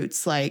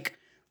grassroots like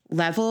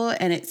level,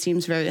 and it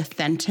seems very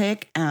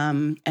authentic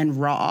and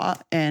raw.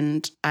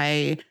 And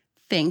I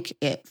thank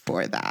it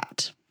for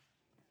that.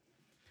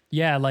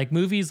 Yeah, like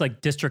movies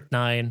like District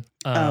 9.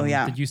 Oh,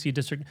 yeah. Did you see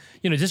District?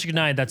 District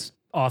 9, that's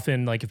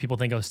often like if people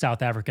think of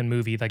South African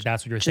movie, like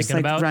that's what you're Just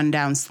thinking like about.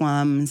 rundown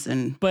slums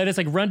and But it's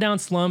like rundown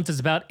slums. It's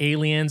about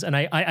aliens. And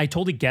I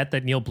totally get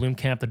that Neil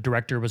Blomkamp, the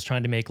director, was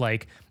trying to make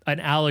like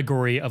an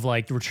allegory of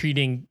like we're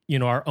treating,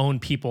 our own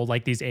people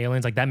like these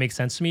aliens. Like that makes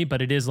sense to me.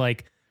 But it is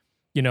like,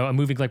 a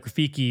movie like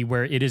Rafiki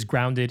where it is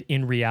grounded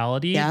in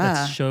reality. Yeah.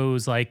 That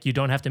shows like you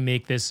don't have to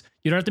make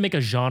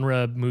a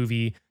genre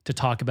movie to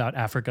talk about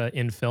Africa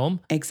in film.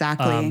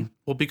 exactly.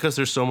 Well, because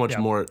there's so much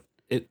more.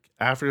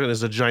 Africa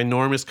is a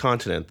ginormous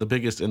continent, the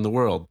biggest in the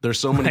world. There's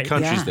so many Right.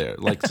 countries Yeah. there.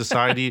 Like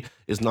society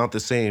is not the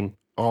same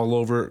all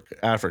over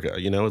Africa.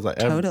 It's like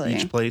Totally.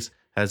 each place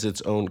has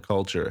its own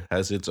culture,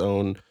 has its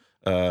own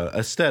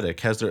aesthetic,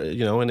 has their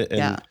and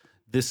Yeah.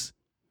 this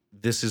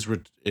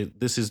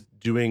is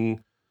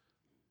doing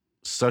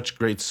such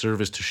great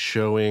service to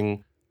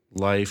showing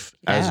life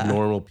as Yeah.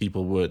 normal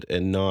people would,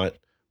 and not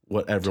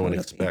what everyone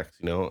Totally. expects.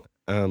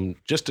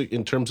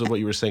 In terms of what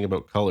you were saying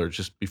about color,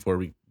 just before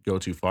we go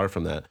too far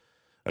from that,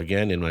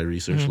 again, in my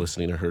research,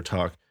 listening to her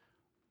talk,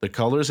 the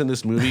colors in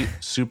this movie,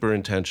 super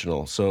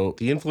intentional. So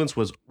the influence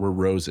were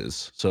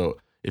roses. So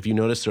if you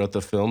notice throughout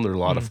the film, there are a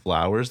lot of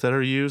flowers that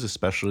are used,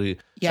 especially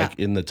Yeah. like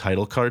in the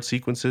title card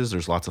sequences.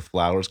 There's lots of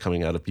flowers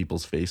coming out of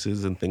people's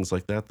faces and things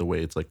like that, the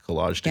way it's like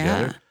collaged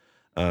together.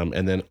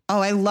 And then Oh,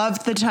 I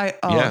love the title.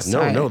 Oh, yeah,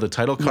 sorry. no, the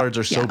title cards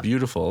are so yeah.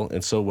 beautiful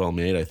and so well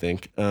made, I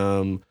think.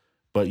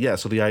 But yeah,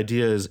 so the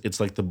idea is it's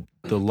like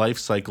the life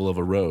cycle of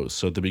a rose.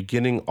 So at the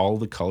beginning, all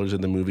the colors in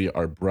the movie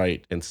are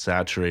bright and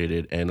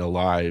saturated and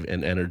alive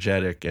and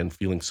energetic and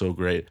feeling so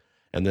great.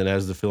 And then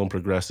as the film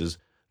progresses,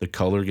 the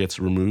color gets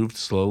removed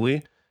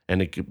slowly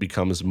and it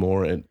becomes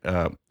more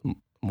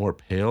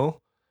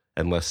pale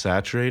and less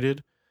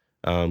saturated.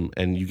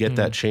 And you get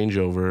that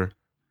changeover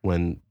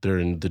when they're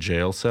in the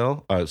jail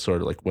cell,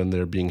 sort of like when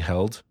they're being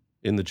held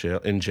in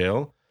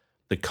jail.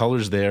 The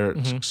colors there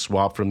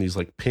swap from these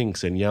like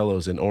pinks and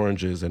yellows and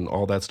oranges and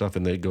all that stuff,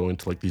 and they go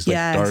into like these like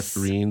dark Yes.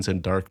 greens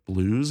and dark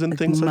blues and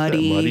things muddy,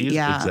 like that. Muddies,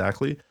 yeah.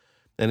 exactly.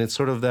 And it's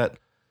sort of that.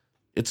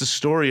 It's a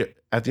story.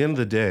 At the end of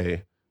the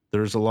day,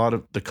 there's a lot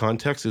of the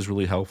context is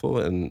really helpful,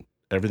 and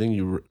everything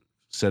you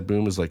said,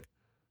 Boom, is like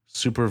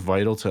super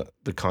vital to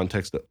the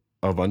context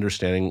of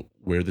understanding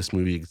where this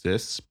movie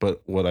exists.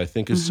 But what I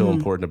think is so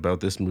important about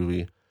this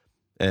movie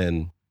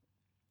and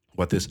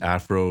what this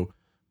Afro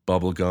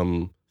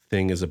bubblegum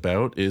thing is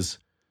about is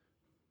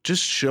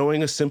just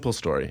showing a simple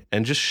story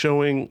and just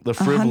showing the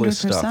frivolous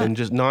stuff 100%. and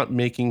just not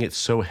making it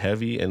so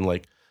heavy. And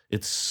like,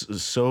 it's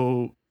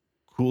so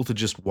cool to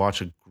just watch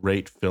a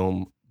great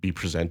film be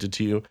presented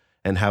to you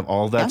and have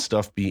all that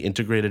stuff be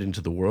integrated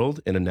into the world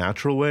in a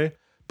natural way,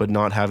 but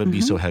not have it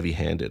be so heavy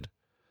handed.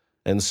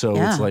 And so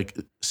Yeah. it's like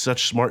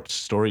such smart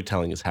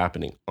storytelling is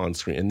happening on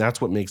screen. And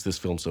that's what makes this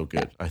film so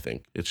good, I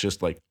think. It's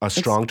just like a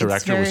strong it's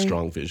director with very-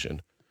 strong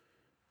vision.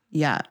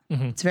 Yeah.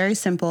 It's very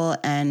simple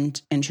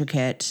and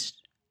intricate,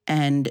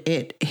 and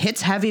it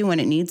hits heavy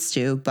when it needs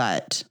to,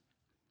 but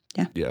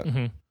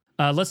Yeah.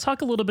 Let's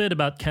talk a little bit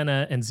about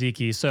Kenna and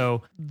Zeke.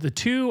 So the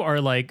two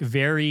are like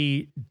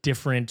very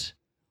different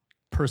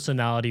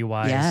personality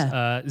wise.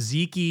 Yeah.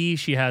 Zeke,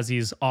 she has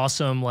these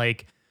awesome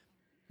like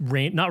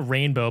not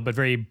rainbow, but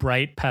very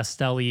bright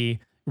pastel-y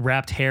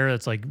wrapped hair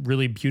that's like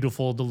really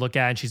beautiful to look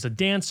at. And she's a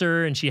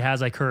dancer, and she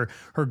has like her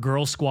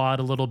girl squad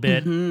a little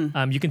bit.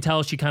 You can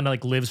tell she kind of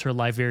like lives her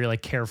life very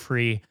like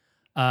carefree.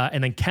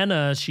 And then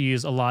Kenna,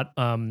 she's a lot,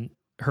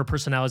 her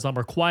personality is a lot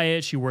more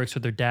quiet. She works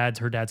with her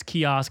dad's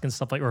kiosk and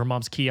stuff like, or her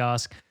mom's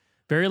kiosk.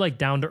 Very like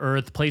down to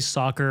earth, plays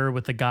soccer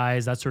with the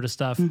guys, that sort of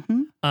stuff.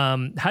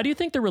 How do you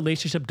think the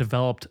relationship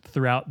developed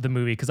throughout the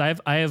movie? Because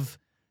I have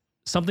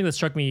something that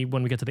struck me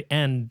when we get to the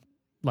end,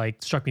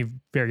 like struck me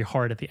very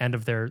hard at the end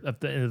of the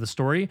end of the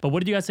story. But what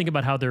did you guys think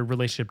about how their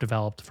relationship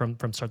developed from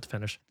start to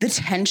finish? the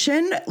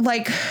tension,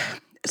 like,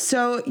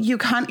 so you're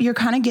kind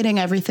of getting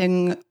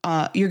everything.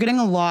 You're getting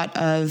a lot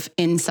of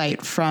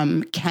insight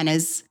from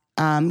Kenna's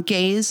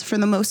gaze for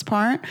the most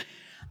part.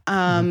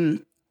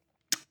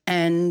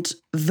 And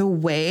the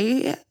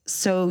way,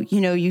 so,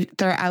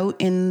 they're out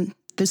in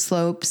the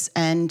slopes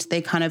and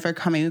they kind of are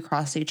coming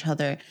across each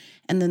other.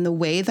 And then the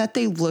way that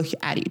they look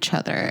at each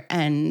other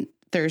and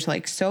there's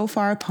like so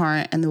far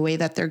apart, and the way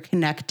that they're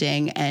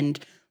connecting and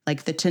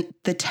like the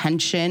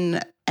tension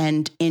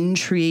and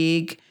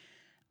intrigue,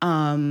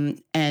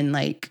 and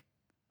like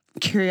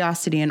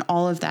curiosity and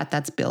all of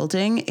that's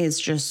building is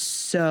just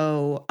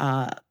so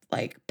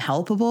like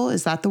palpable.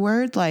 Is that the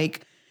word?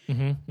 Like,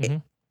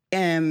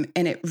 and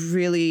it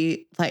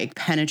really like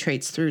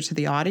penetrates through to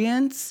the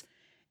audience,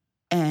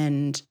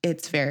 and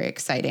it's very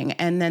exciting.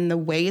 And then the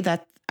way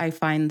that I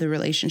find the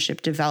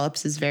relationship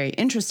develops is very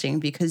interesting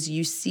because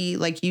you see,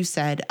 like you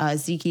said,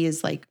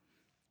 Zeke's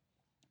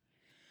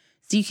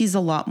a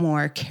lot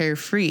more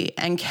carefree,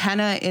 and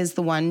Kenna is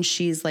the one,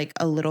 she's like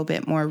a little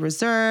bit more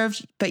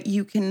reserved, but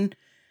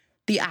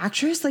the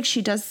actress, like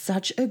she does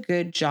such a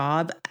good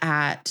job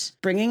at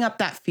bringing up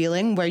that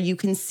feeling where you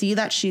can see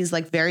that she's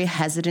like very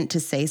hesitant to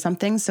say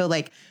something. So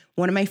like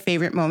one of my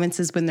favorite moments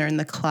is when they're in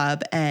the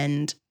club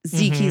and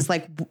Zeke's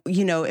like,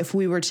 you know, if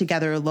we were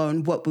together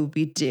alone, what would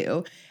we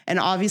do? And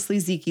obviously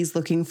Zeke's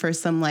looking for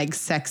some like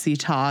sexy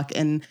talk,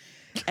 and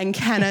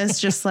Kenna's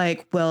just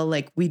like, well,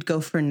 like we'd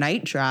go for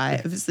night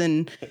drives,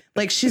 and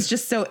like she's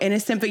just so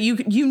innocent, but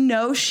you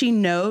know she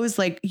knows,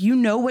 like you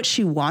know what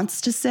she wants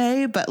to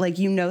say, but like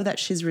you know that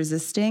she's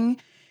resisting,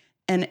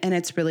 and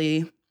it's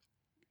really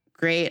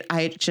great.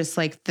 I just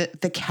like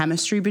the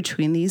chemistry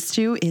between these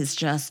two is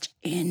just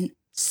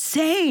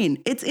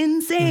insane. It's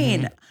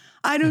insane.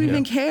 I don't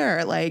even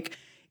care. Like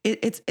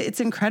it's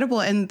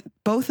incredible, and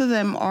both of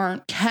them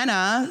are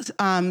Kenna.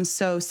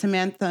 So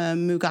Samantha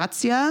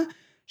Mugazia.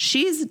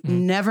 She's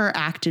never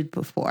acted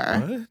before.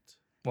 What?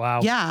 Wow.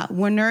 Yeah.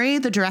 Wanuri,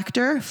 the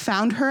director,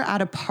 found her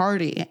at a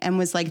party and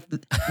was like,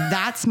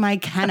 that's my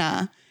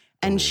Kenna.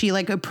 And she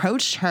like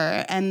approached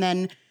her, and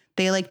then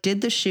they like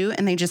did the shoot,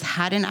 and they just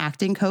had an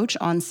acting coach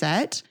on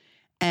set.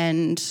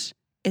 And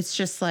it's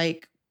just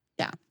like,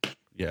 yeah.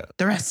 Yeah.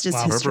 The rest is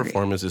Her history.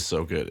 performance is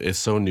so good. It's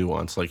so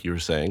nuanced, like you were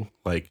saying.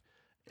 Like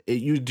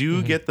you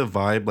do get the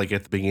vibe, like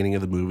at the beginning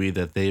of the movie,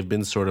 that they've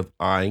been sort of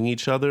eyeing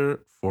each other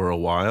for a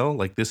while.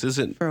 Like this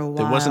isn't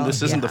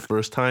this isn't the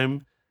first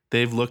time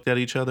they've looked at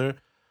each other.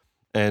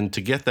 And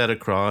to get that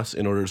across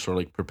in order to sort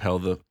of like propel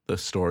the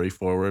story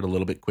forward a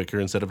little bit quicker,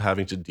 instead of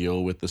having to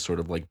deal with the sort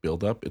of like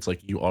buildup, it's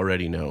like you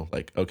already know,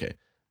 like, okay,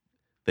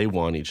 they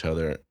want each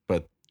other,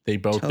 but they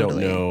both don't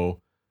know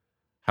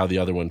how the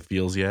other one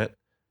feels yet.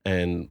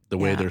 And the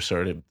way they're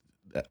started,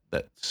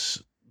 that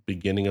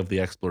beginning of the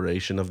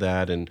exploration of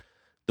that, and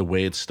the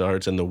way it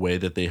starts, and the way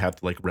that they have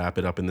to like wrap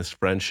it up in this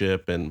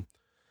friendship, and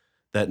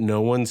that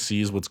no one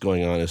sees what's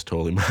going on is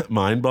totally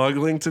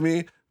mind-boggling to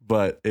me.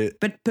 But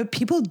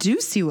people do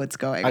see what's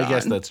going on. I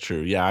guess that's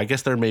true. Yeah, I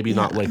guess they're maybe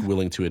not like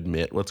willing to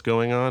admit what's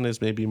going on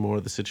is maybe more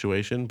the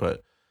situation.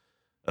 But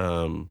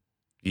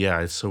yeah,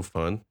 it's so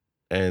fun.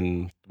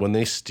 And when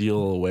they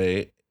steal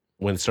away,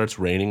 when it starts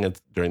raining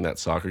during that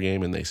soccer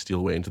game, and they steal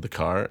away into the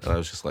car, and I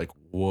was just like,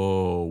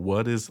 whoa,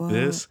 what is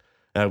this?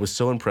 And I was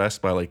so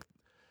impressed by like,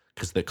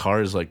 because the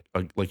car is like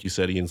you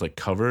said, Ian's like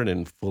covered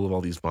and full of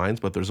all these vines,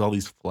 but there's all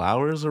these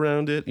flowers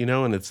around it, you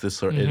know, and it's this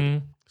sort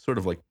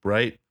of like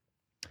bright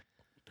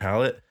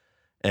palette.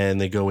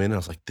 And they go in, I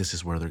was like, this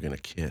is where they're going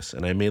to kiss.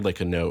 And I made like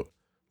a note,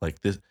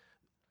 like this,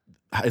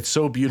 it's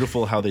so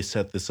beautiful how they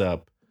set this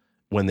up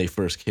when they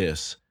first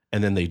kiss,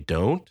 and then they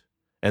don't.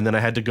 And then I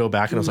had to go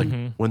back, and I was like,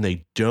 when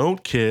they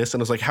don't kiss,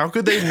 and I was like, how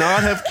could they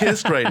not have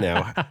kissed right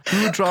now?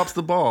 Who drops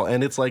the ball?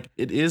 And it's like,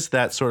 it is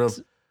that sort of,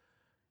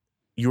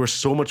 you are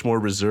so much more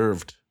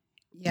reserved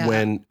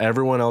when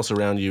everyone else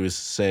around you is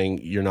saying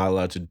you're not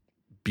allowed to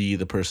be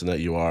the person that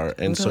you are.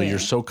 And so you're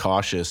so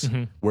cautious,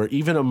 where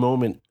even a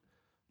moment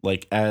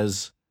like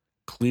as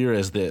clear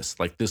as this,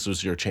 like this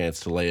was your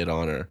chance to lay it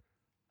on her,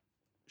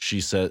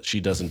 she said she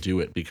doesn't do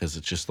it because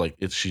it's just like,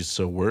 she's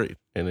so worried.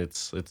 And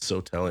it's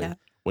so telling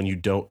when you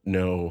don't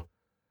know,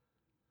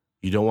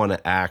 you don't want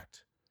to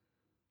act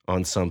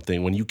on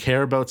something. When you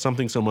care about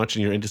something so much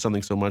and you're into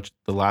something so much,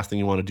 the last thing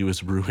you want to do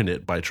is ruin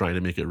it by trying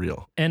to make it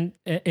real. And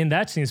in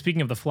that scene,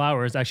 speaking of the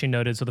flowers, I actually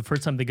noted, so the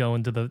first time they go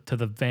into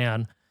the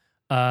van,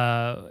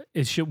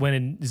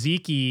 when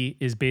Zeke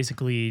is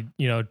basically,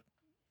 you know,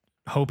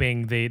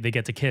 hoping they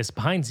get to kiss,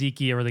 behind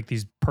Zeke are like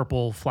these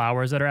purple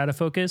flowers that are out of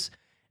focus.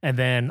 And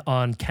then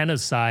on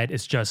Kenna's side,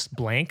 it's just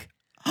blank.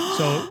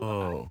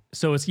 So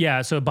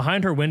it's, so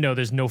behind her window,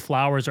 there's no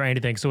flowers or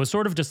anything. So it's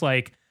sort of just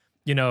like,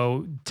 you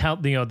know,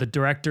 the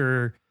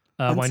director,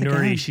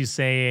 Wanuri, she's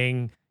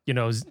saying, you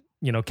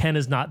know, Ken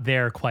is not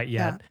there quite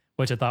yet,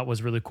 which I thought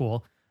was really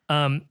cool.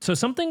 So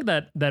something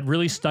that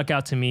really stuck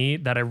out to me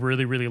that I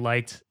really, really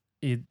liked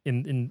in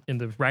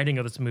the writing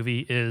of this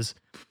movie is,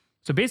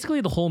 so basically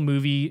the whole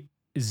movie,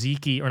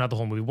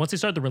 once they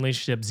start the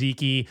relationship,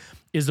 Zeke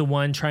is the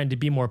one trying to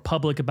be more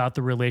public about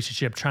the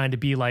relationship, trying to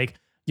be like,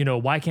 you know,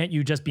 why can't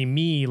you just be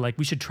me? Like,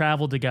 we should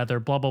travel together,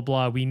 blah, blah,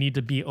 blah. We need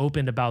to be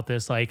open about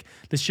this. Like,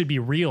 this should be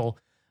real.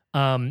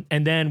 And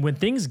then when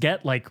things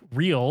get like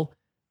real,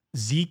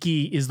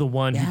 Zeke is the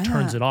one who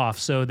turns it off.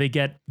 So they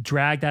get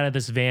dragged out of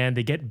this van,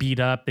 they get beat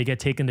up, they get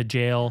taken to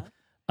jail.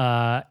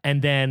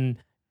 And then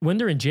when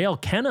they're in jail,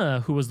 Kenna,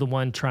 who was the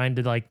one trying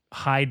to like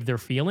hide their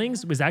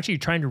feelings, was actually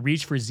trying to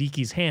reach for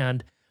Zeke's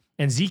hand.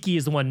 And Zeke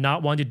is the one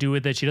not wanting to do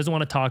with it. She doesn't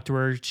want to talk to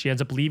her. She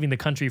ends up leaving the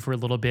country for a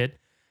little bit.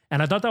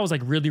 And I thought that was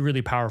like really,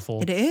 really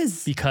powerful. It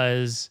is.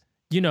 Because,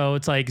 you know,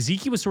 it's like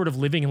Zeke was sort of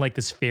living in like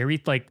this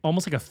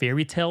almost like a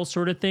fairy tale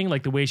sort of thing,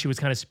 like the way she was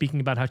kind of speaking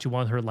about how she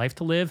wanted her life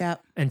to live.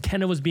 Yep. And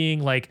Kenna was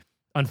being like,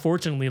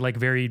 unfortunately, like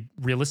very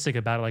realistic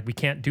about it. Like, we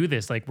can't do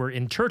this. Like, we're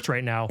in church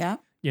right now. Yeah.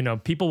 You know,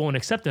 people won't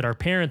accept it. Our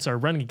parents are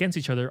running against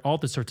each other, all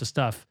this sorts of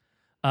stuff.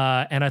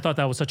 And I thought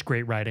that was such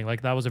great writing.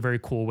 Like that was a very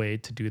cool way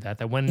to do that.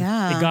 That when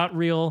Yeah. it got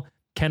real,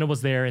 Kenna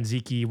was there and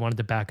Zeke wanted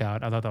to back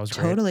out. I thought that was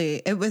great.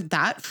 Totally. It was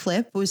that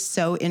flip was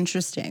so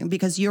interesting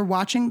because you're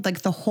watching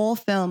like the whole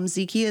film.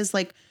 Zeke is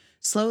like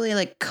slowly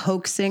like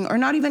coaxing, or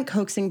not even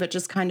coaxing, but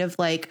just kind of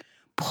like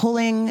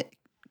pulling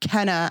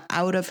Kenna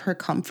out of her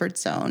comfort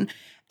zone.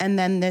 And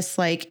then this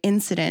like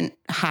incident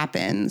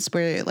happens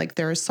where like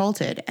they're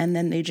assaulted, and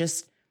then they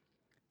just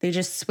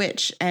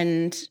switch.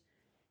 And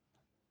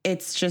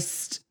it's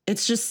just,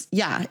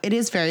 yeah, it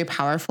is very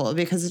powerful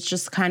because it's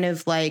just kind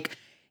of like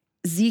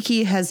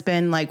Zeke has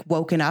been like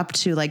woken up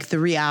to like the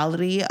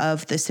reality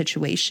of the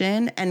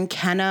situation, and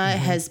Kenna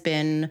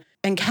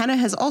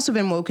has also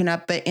been woken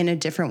up, but in a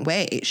different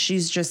way.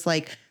 She's just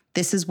like,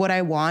 this is what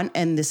I want,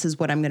 and this is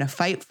what I'm going to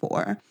fight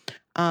for.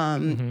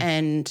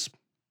 And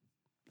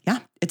yeah,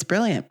 it's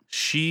brilliant.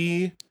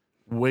 She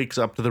wakes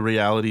up to the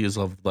realities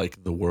of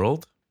like the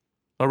world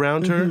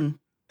around her,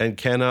 and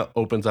Kenna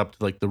opens up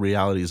to like the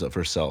realities of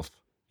herself,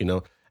 you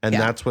know? And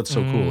that's what's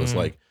so cool is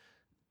like,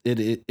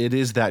 it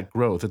is that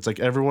growth. It's like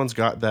everyone's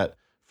got that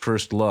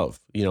first love,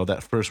 you know,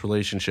 that first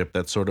relationship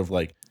that sort of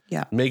like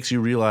makes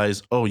you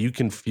realize, oh, you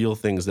can feel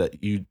things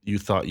that you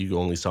thought you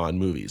only saw in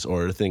movies,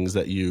 or things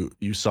that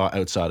you saw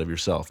outside of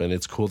yourself. And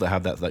it's cool to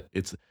have that, like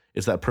it's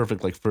that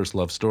perfect like first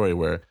love story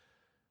where,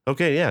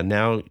 okay, yeah,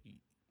 now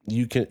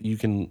you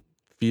can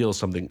feel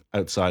something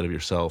outside of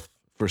yourself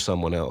for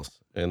someone else.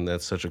 And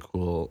that's such a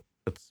cool,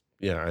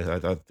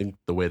 I think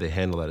the way they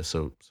handle that is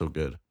so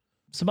good.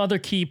 Some other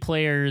key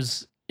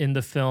players in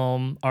the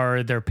film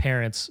are their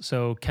parents.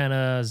 So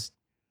Kenna's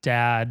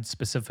dad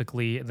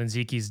specifically, and then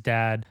Zeke's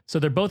dad. So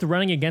they're both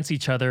running against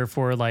each other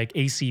for like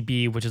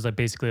ACB, which is like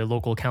basically a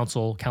local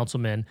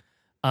councilman.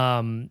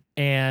 And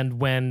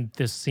when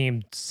this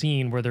same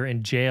scene where they're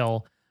in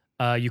jail,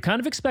 you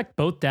kind of expect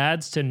both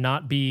dads to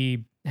not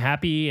be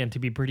happy and to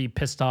be pretty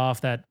pissed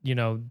off that, you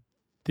know,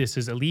 this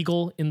is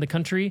illegal in the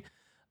country.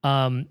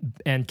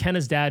 And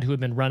Kenna's dad, who had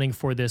been running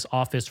for this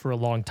office for a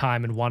long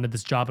time and wanted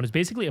this job and was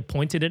basically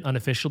appointed it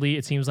unofficially,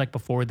 it seems like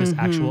before this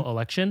actual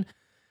election,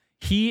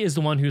 he is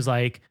the one who's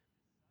like,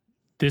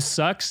 this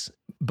sucks,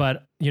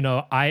 but you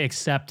know, I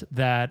accept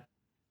that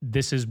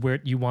this is where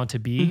you want to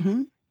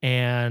be,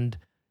 and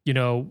you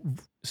know,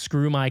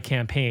 screw my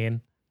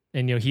campaign.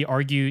 And you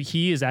know,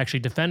 he is actually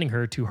defending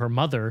her to her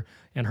mother,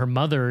 and her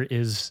mother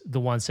is the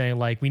one saying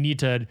like, we need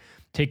to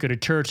take her to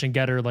church and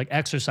get her like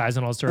exercise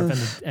and all that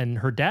stuff. And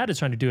her dad is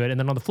trying to do it. And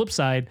then on the flip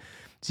side,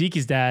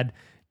 Zeke's dad,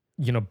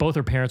 you know, both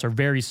her parents are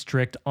very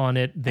strict on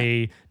it.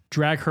 They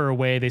drag her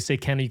away. They say,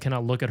 Kenna, you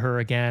cannot look at her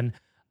again.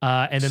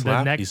 And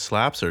then he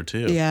slaps her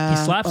too. Yeah. He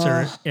slaps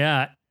her.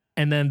 Yeah.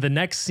 And then the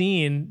next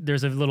scene,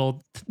 there's a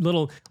little,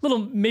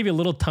 maybe a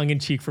little tongue in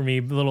cheek for me,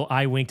 a little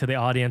eye wink to the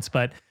audience.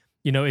 But,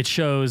 you know, it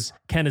shows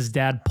Kenna's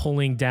dad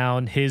pulling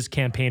down his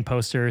campaign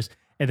posters.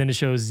 And then it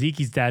shows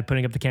Zeke's dad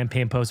putting up the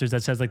campaign posters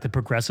that says like the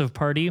Progressive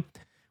Party,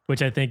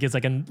 which I think is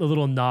like a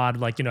little nod,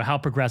 like, you know, how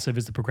progressive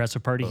is the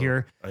Progressive Party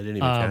here? I didn't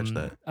even catch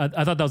that.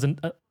 I thought that was it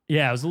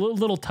was a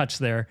little touch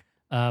there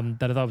that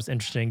I thought was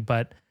interesting.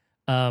 But,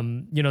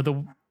 you know,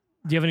 do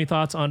you have any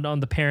thoughts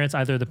on the parents,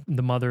 either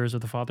the mothers or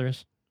the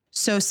fathers?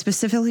 So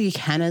specifically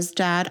Kenna's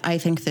dad, I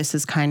think this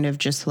is kind of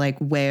just like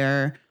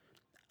where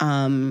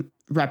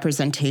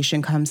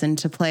representation comes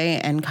into play,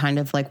 and kind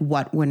of like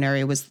what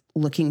Winiari was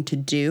looking to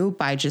do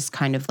by just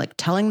kind of like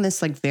telling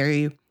this like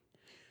very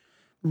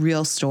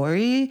real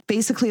story.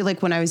 Basically,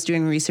 like when I was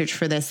doing research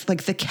for this,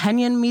 like the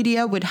Kenyan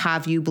media would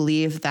have you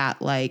believe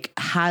that like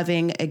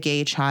having a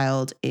gay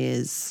child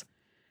is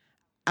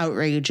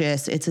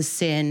outrageous. It's a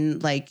sin.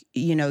 Like,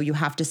 you know, you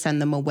have to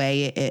send them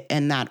away.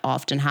 And that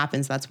often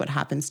happens. That's what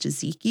happens to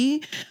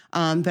Zeke.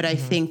 But I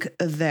think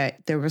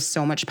that there was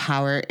so much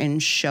power in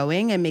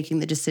showing and making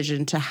the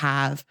decision to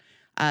have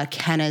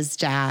Kenna's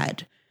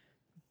dad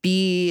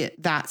be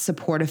that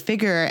supportive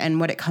figure. And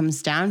what it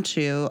comes down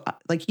to,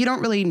 like, you don't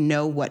really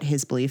know what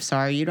his beliefs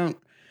are. You don't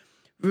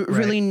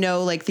really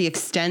know like the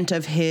extent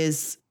of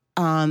his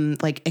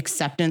like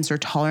acceptance or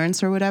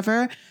tolerance or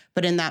whatever.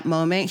 But in that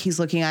moment, he's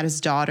looking at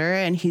his daughter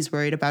and he's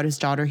worried about his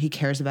daughter. He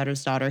cares about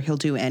his daughter. He'll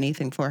do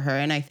anything for her.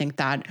 And I think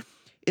that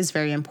is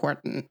very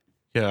important.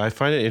 Yeah, I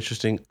find it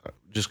interesting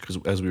just because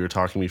as we were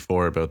talking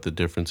before about the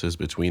differences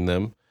between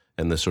them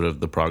and the sort of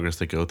the progress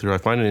they go through, I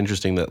find it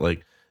interesting that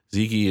like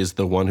Zeke is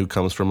the one who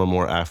comes from a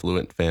more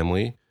affluent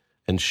family,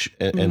 and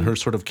and her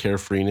sort of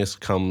carefreeness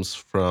comes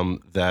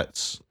from the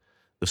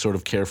sort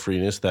of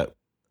carefreeness that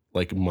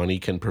like money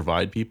can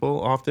provide people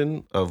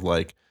often, of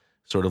like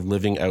sort of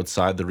living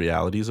outside the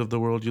realities of the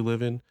world you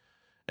live in.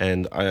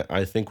 And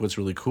I think what's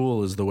really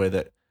cool is the way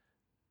that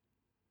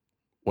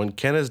when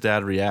Kenna's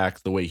dad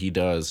reacts the way he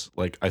does,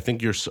 like I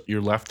think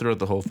you're left throughout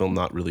the whole film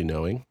not really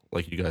knowing,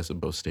 like you guys have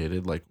both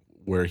stated, like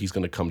where he's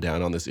going to come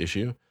down on this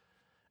issue.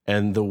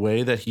 And the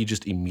way that he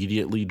just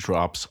immediately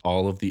drops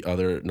all of the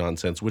other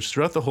nonsense, which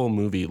throughout the whole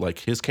movie, like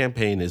his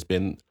campaign has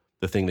been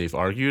the thing they've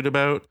argued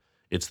about.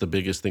 It's the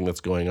biggest thing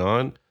that's going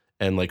on.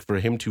 And like for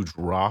him to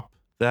drop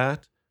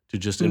that, to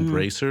just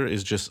embrace her,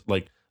 is just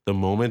like the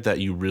moment that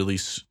you really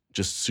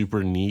just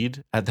super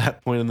need at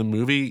that point in the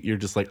movie. You're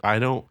just like, I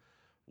don't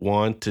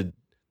want to.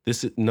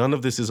 None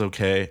of this is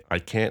okay.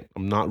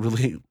 I'm not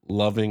really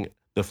loving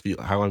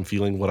how I'm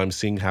feeling, what I'm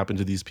seeing happen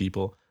to these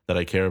people that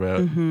I care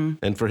about. Mm-hmm.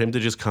 And for him to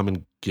just come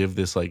and give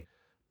this like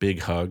big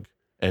hug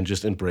and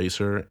just embrace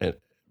her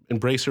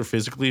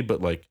physically,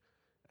 but like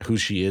who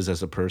she is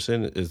as a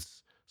person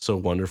is so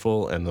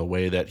wonderful. And the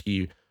way that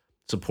he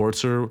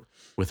supports her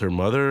with her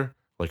mother,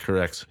 like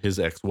his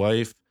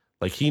ex-wife,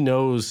 like he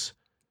knows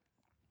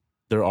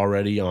they're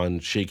already on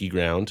shaky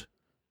ground,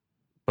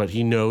 but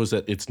he knows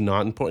that it's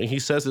not important. He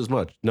says as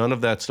much. None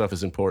of that stuff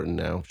is important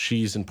now.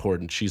 She's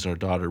important. She's our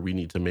daughter. We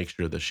need to make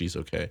sure that she's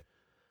okay.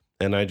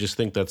 And I just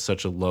think that's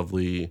such a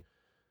lovely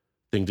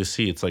thing to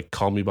see. It's like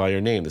Call Me By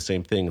Your Name, the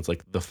same thing. It's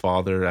like the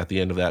father at the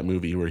end of that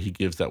movie where he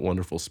gives that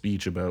wonderful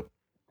speech about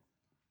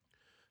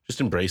just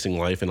embracing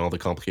life and all the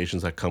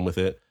complications that come with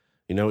it.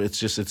 You know, it's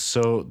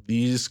so,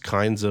 these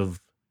kinds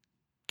of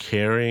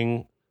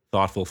caring,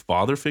 thoughtful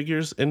father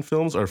figures in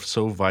films are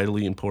so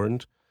vitally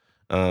important.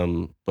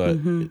 But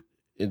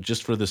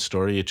just for this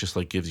story, it just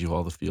like gives you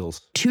all the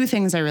feels. Two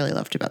things I really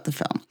loved about the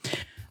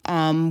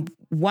film.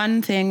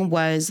 One thing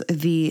was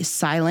the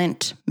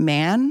silent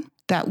man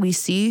that we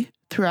see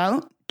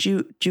throughout.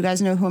 Do you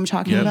guys know who I'm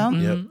talking about?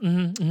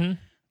 Yep.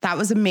 That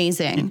was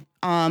amazing.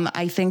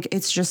 I think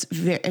it's just,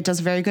 it does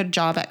a very good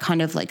job at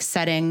kind of like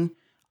setting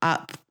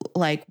up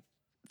like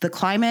the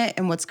climate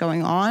and what's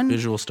going on.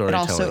 Visual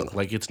storytelling.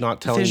 Like it's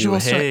not telling you,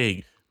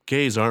 hey,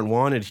 gays aren't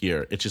wanted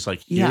here. It's just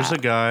like, here's a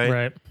guy,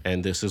 right,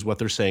 and this is what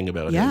they're saying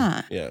about him.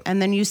 Yeah.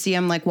 And then you see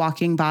him like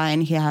walking by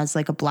and he has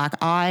like a black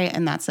eye,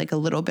 and that's like a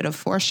little bit of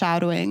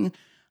foreshadowing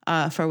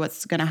for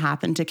what's going to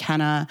happen to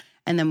Kenna.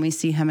 And then we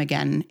see him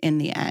again in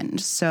the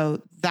end.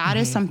 So that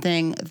is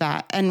something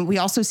that, and we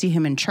also see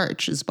him in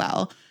church as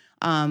well.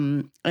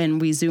 And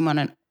we zoom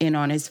in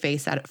on his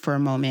face for a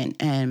moment.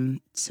 And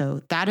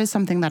so that is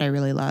something that I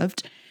really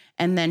loved.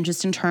 And then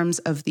just in terms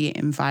of the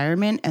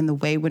environment and the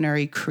way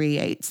Winry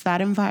creates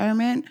that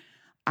environment,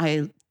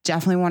 I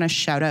definitely want to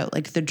shout out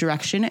like the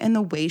direction and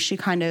the way she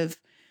kind of,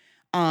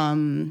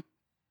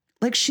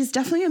 like she's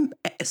definitely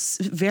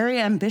very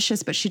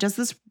ambitious, but she does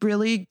this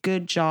really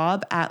good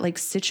job at like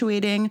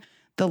situating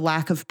the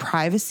lack of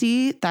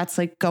privacy that's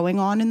like going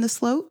on in the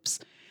slopes,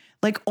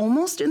 like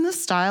almost in the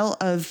style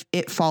of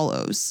It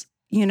Follows,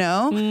 you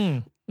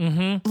know?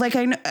 Like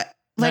I know.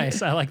 Like,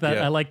 nice. I like that.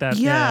 Yeah. I like that.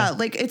 Yeah.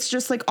 Like, it's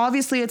just like,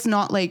 obviously it's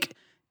not like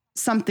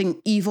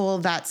something evil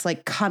that's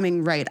like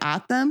coming right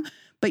at them,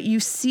 but you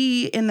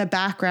see in the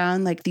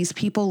background, like these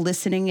people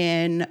listening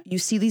in, you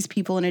see these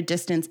people in a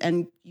distance,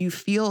 and you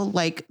feel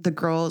like the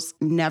girls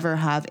never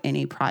have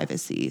any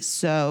privacy.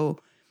 So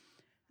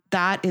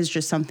that is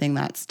just something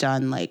that's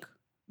done. Like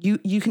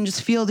you can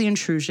just feel the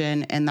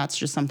intrusion, and that's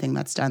just something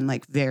that's done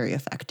like very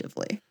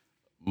effectively.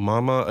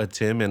 Mama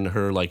Atim and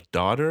her like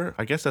daughter,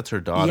 I guess that's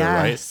her daughter,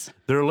 Yes. right?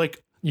 They're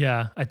like,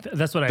 yeah.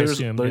 That's what I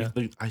assumed.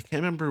 Yeah. I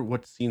can't remember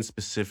what scene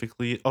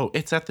specifically. Oh,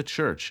 it's at the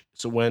church.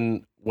 So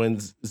when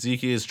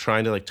Zeke is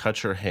trying to like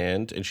touch her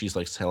hand and she's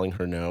like telling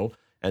her no,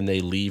 and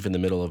they leave in the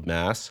middle of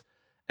mass,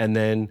 and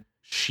then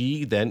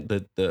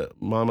the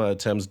Mama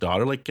Atem's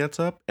daughter like gets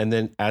up, and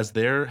then as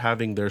they're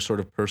having their sort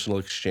of personal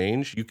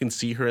exchange, you can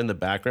see her in the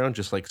background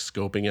just like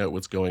scoping out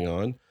what's going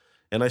on.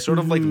 And I sort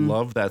of like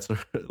love that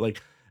sort of,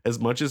 like, as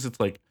much as it's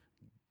like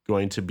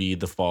going to be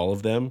the fall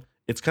of them,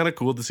 it's kind of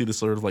cool to see this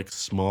sort of like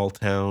small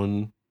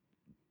town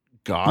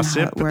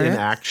gossip in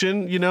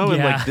action, you know?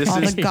 And like this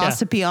all is the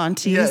gossipy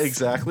aunties. Yeah,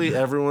 exactly.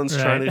 Everyone's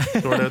trying to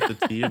sort out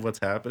the tea of what's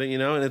happening, you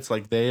know? And it's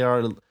like they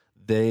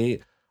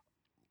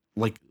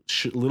like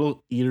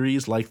little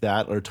eateries like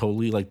that are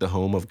totally like the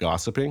home of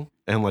gossiping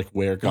and like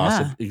where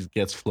gossip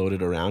gets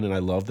floated around. And I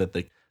love that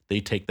they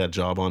take that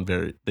job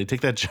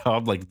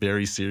like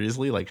very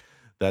seriously. Like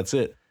that's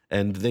it.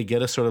 And they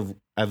get a sort of,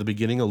 at the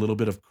beginning, a little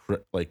bit of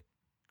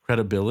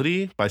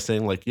credibility by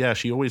saying like, yeah,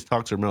 she always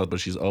talks her mouth, but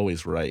she's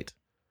always right.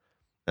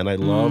 And I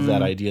love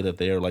that idea that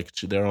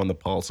they're on the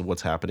pulse of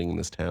what's happening in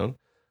this town.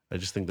 I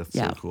just think that's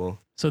so cool.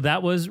 So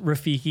that was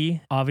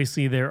Rafiki.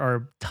 Obviously, there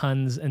are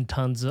tons and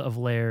tons of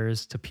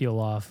layers to peel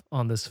off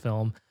on this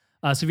film.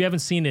 So if you haven't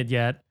seen it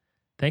yet,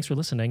 thanks for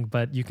listening,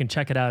 but you can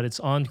check it out.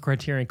 It's on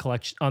Criterion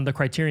Collection, on the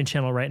Criterion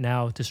channel right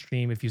now to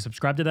stream if you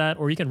subscribe to that,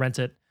 or you can rent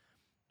it.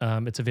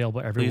 It's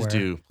available everywhere. Please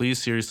do.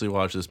 Please seriously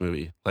watch this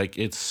movie. Like,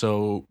 it's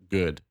so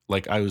good.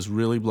 Like, I was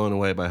really blown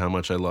away by how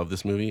much I love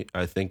this movie.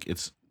 I think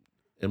it's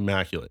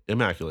immaculate.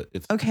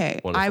 It's okay.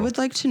 wonderful. I would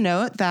like to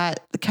note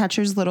that the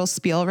Catcher's little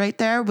spiel right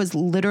there was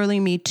literally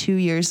me 2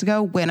 years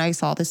ago when I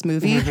saw this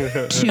movie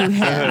to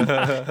him.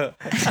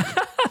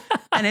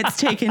 And it's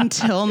taken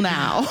till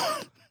now.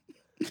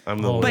 I'm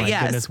the one. But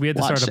yes, goodness, we had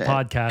to start a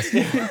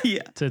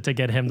podcast to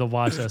get him to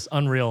watch this.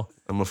 Unreal.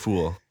 I'm a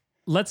fool.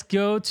 Let's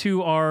go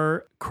to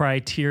our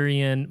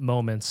Criterion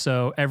moments.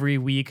 So every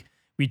week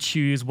we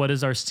choose what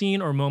is our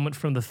scene or moment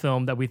from the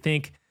film that we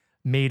think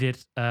made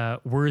it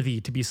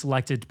worthy to be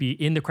selected to be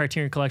in the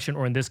Criterion Collection,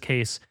 or in this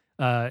case,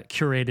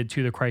 curated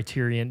to the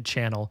Criterion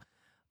channel.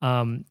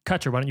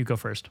 Kutcher, why don't you go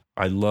first?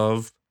 I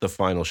love the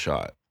final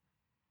shot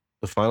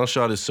The final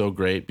shot is so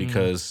great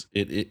because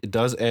it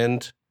does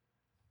end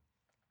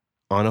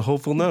on a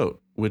hopeful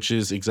note, which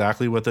is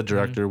exactly what the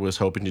director was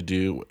hoping to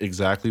do,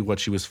 exactly what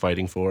she was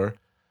fighting for.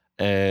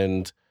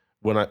 And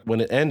when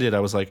it ended, I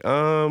was like,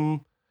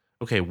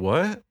 okay,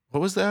 what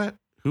was that?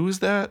 Who was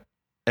that?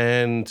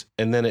 And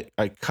then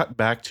I cut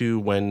back to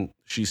when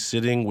she's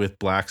sitting with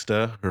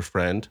Blacksta, her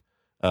friend.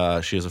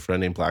 She has a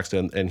friend named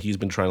Blacksta, and he's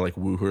been trying to like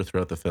woo her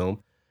throughout the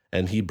film.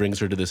 And he brings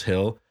her to this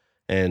hill,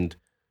 and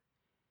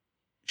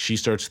she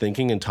starts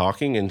thinking and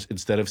talking, and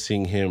instead of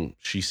seeing him,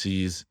 she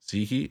sees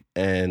Zeke,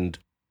 and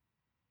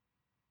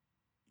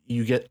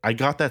I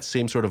got that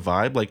same sort of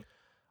vibe. Like,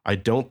 I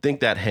don't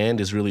think that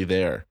hand is really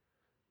there,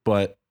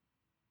 but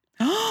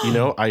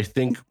I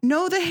think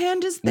no, the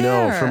hand is there.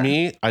 No, for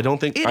me, I don't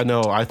think for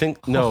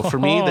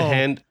me the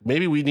hand.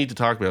 Maybe we need to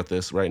talk about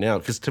this right now,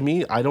 because to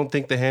me, I don't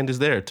think the hand is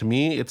there. To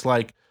me, it's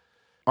like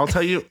I'll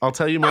tell you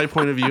my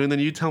point of view, and then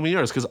you tell me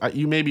yours, because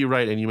you may be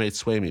right and you may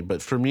sway me.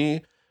 But for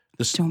me,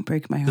 don't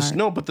break my heart.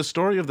 No, but the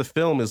story of the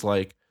film is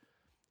like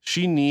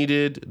she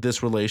needed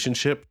this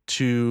relationship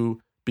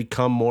to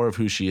become more of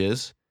who she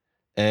is,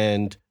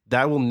 and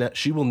that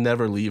she will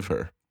never leave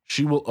her.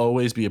 She will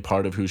always be a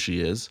part of who she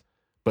is.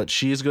 But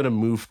she is going to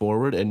move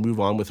forward and move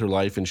on with her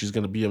life, and she's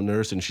going to be a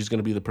nurse, and she's going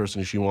to be the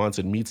person she wants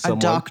and meet someone.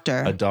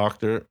 A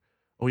doctor.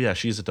 Oh yeah,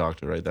 she's a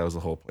doctor, right? That was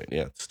the whole point.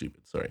 Yeah, it's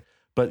stupid. Sorry.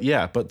 But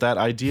that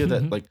idea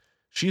that like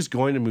she's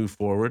going to move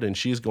forward and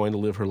she's going to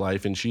live her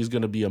life, and she's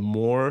going to be a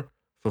more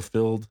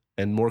fulfilled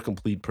and more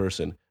complete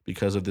person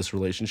because of this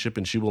relationship,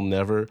 and she will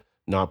never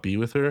not be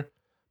with her.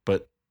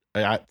 But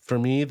for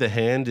me, the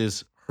hand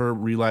is her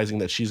realizing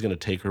that she's going to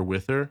take her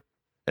with her,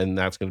 and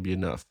that's going to be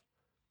enough.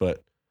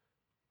 But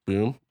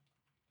boom.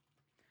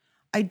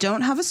 I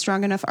don't have a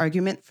strong enough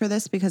argument for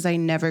this because I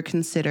never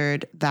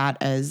considered that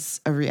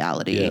as a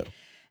reality. Yeah.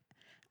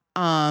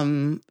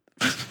 And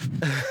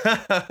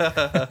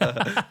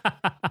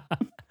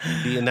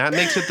that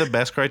makes it the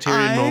best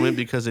Criterion moment,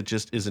 because it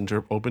just is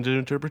open to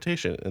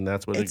interpretation, and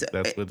that's what it's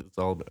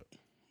all about.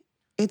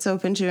 It's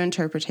open to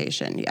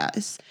interpretation,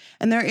 yes.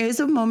 And there is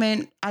a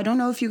moment, I don't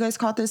know if you guys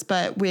caught this,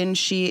 but when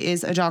she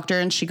is a doctor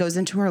and she goes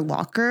into her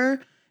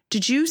locker,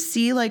 did you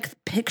see like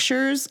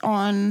pictures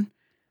on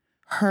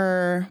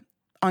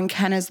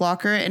Kenna's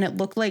locker, and it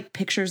looked like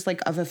pictures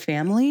like of a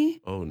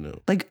family? Oh no.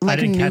 Like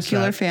a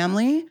nuclear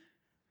family.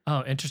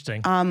 Oh,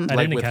 interesting.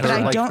 Like with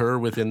her, like her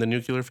within the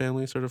nuclear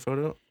family sort of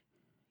photo?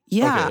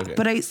 Yeah. Okay.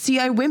 But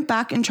I went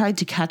back and tried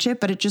to catch it,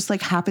 but it just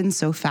like happened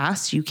so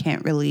fast you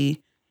can't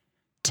really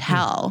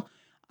tell.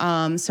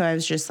 So I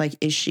was just like,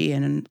 is she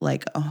in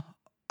like a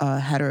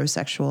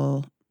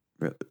heterosexual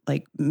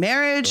like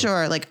marriage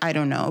or like, I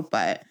don't know,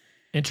 but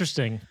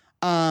interesting.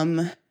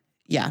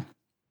 Yeah.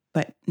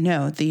 But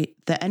no, the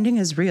ending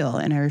is real,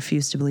 and I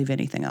refuse to believe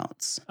anything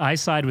else. I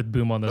side with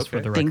Boom on this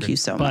for the record. Thank you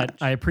so much. But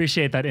I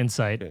appreciate that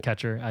insight,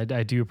 Catcher.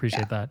 I do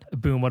appreciate that.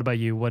 Boom, what about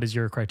you? What is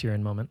your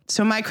Criterion moment?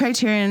 So my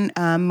Criterion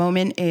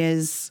moment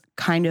is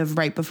kind of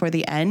right before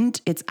the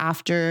end. It's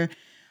after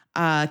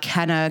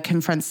Kenna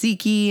confronts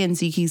Zeke, and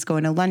Zeke's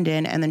going to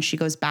London, and then she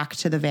goes back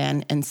to the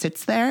van and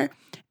sits there.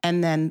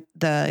 And then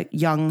the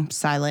young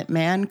silent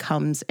man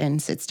comes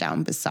and sits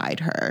down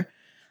beside her.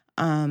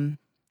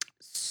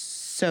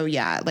 So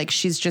yeah, like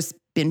she's just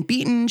been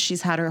beaten.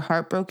 She's had her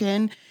heart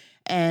broken.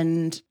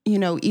 And,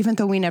 even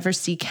though we never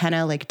see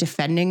Kenna like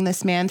defending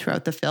this man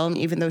throughout the film,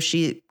 even though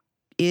she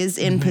is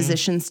in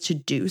positions to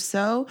do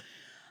so,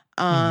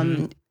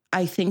 I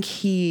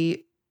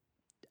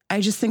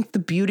just think the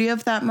beauty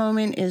of that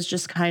moment is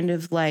just kind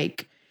of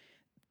like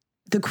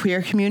the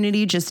queer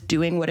community just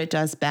doing what it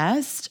does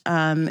best.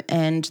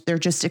 And they're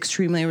just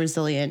extremely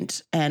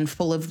resilient and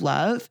full of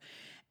love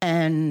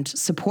and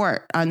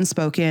support,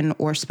 unspoken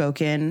or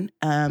spoken.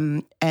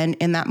 And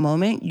in that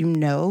moment,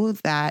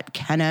 that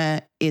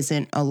Kenna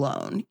isn't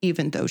alone.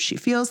 Even though she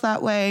feels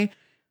that way,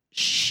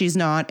 she's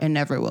not and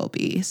never will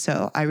be.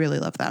 So I really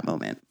love that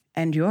moment.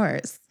 And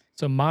yours?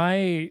 So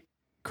my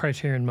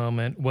Criterion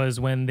moment was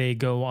when they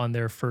go on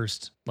their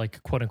first,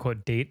 like, quote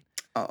unquote date.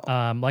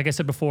 Oh. Like I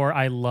said before,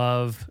 I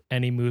love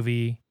any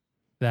movie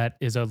that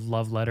is a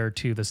love letter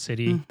to the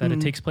city that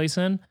it takes place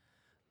in.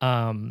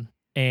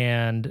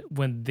 And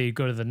when they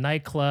go to the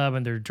nightclub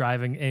and they're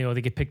driving,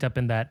 they get picked up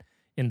in that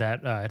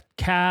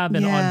cab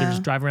and they're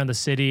just driving around the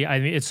city. I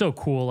mean, it's so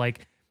cool.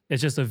 Like,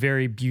 it's just a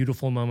very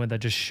beautiful moment that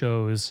just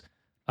shows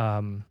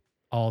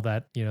all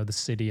that, the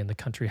city and the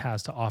country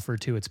has to offer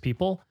to its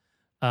people.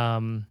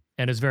 And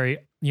it's very,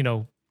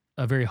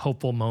 a very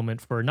hopeful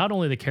moment for not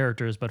only the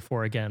characters, but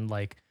for, again,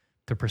 like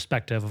the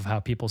perspective of how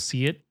people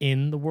see it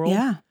in the world.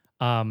 Yeah.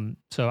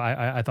 So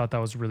I thought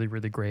that was really,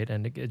 really great.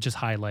 And it just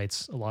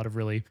highlights a lot of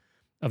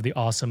the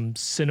awesome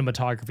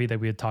cinematography that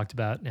we had talked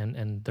about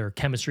and their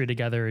chemistry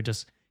together. It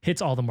just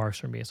hits all the marks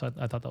for me. So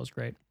I thought that was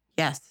great.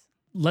 Yes.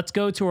 Let's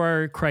go to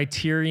our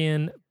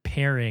Criterion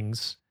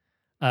pairings,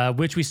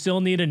 which we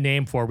still need a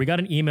name for. We got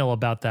an email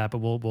about that, but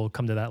we'll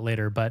come to that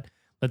later. But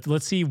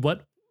let's see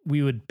what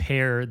we would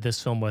pair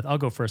this film with. I'll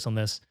go first on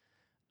this.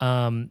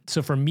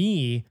 So for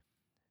me,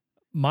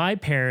 my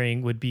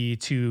pairing would be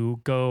to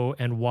go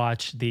and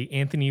watch the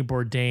Anthony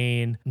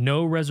Bourdain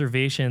No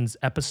Reservations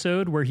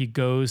episode where he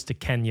goes to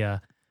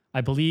Kenya.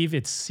 I believe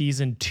it's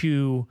season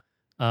 2.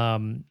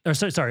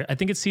 Sorry, I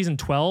think it's season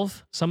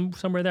 12,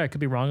 somewhere there. I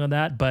could be wrong on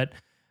that, but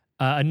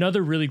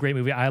another really great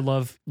movie. I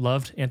loved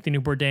Anthony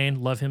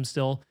Bourdain, love him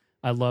still.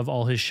 I love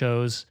all his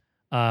shows.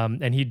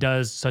 And he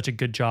does such a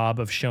good job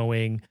of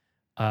showing,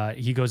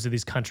 he goes to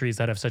these countries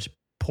that have such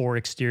poor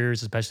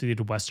exteriors, especially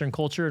to Western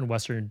culture and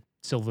Western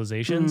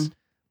civilizations.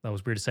 That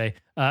was weird to say,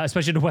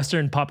 especially to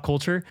Western pop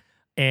culture.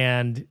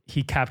 And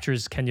he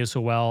captures Kenya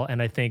so well.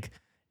 And I think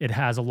it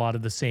has a lot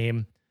of the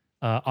same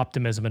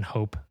optimism and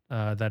hope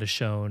that is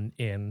shown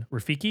in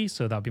Rafiki.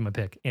 So that would be my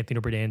pick. Anthony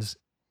Bourdain's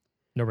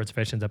No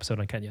Reservations episode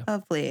on Kenya.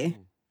 Lovely.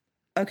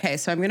 Okay,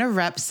 so I'm going to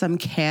rep some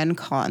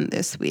CanCon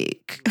this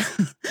week.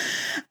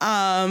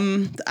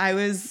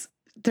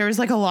 There was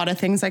like a lot of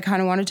things I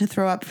kind of wanted to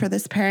throw up for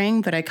this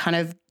pairing, but I kind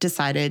of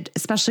decided,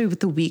 especially with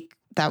the week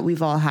that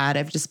we've all had,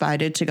 I've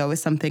decided to go with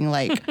something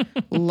like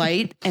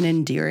light and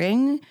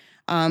endearing.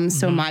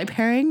 So my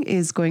pairing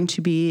is going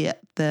to be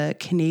the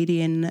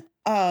Canadian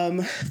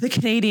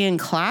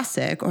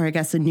classic, or I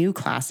guess a new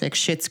classic,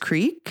 Schitt's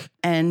Creek.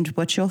 And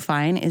what you'll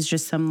find is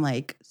just some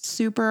like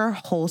super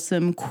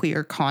wholesome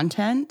queer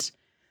content.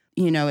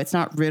 You know, it's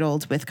not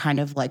riddled with kind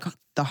of like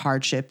the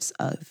hardships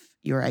of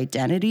your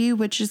identity,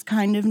 which is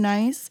kind of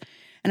nice.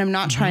 And I'm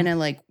not trying to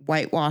like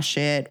whitewash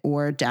it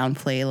or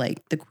downplay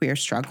like the queer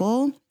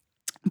struggle,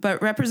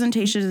 but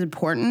representation is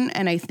important.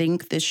 And I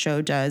think this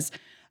show does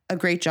a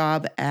great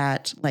job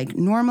at like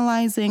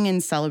normalizing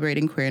and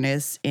celebrating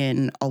queerness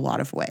in a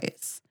lot of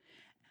ways.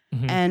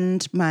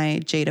 And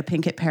my Jada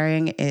Pinkett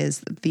pairing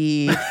is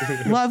the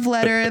love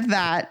letter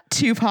that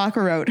Tupac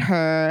wrote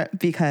her,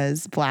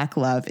 because Black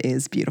love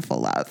is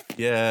beautiful love.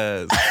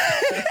 Yes.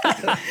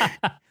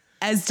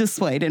 As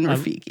displayed in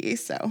Rafiki.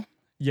 So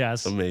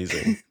yes.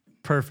 Amazing.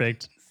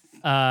 Perfect.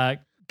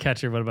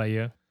 Catcher, what about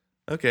you?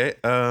 Okay.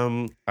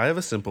 I have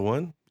a simple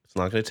one. It's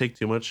not going to take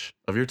too much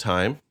of your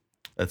time.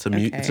 It's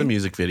a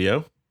music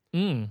video.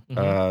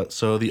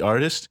 So the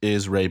artist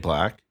is Ray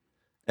Black,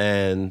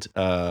 and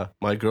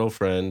my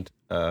girlfriend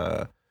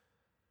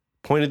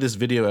pointed this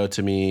video out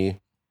to me.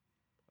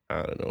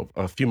 I don't know,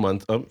 a few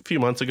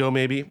months ago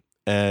maybe,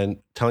 and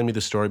telling me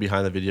the story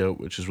behind the video,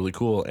 which is really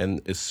cool.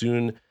 And as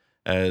soon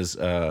as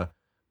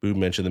Boob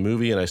mentioned the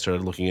movie and I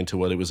started looking into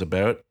what it was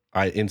about,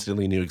 I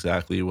instantly knew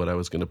exactly what I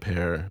was going to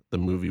pair the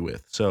movie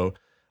with. So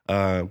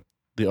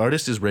the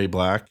artist is Ray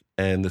Black,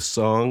 and the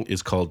song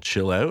is called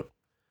Chill Out.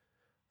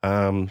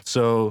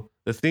 So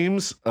the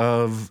themes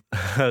of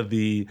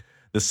the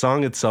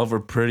song itself are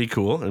pretty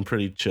cool and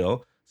pretty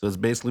chill. So it's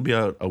basically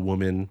about a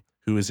woman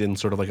who is in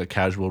sort of like a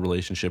casual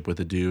relationship with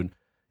a dude,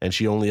 and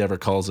she only ever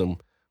calls him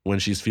when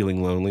she's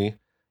feeling lonely.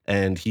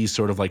 And he's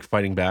sort of like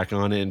fighting back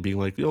on it and being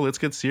like, yo, let's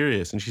get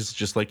serious. And she's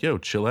just like, yo,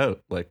 chill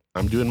out. Like,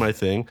 I'm doing my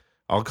thing.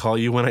 I'll call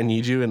you when I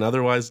need you. And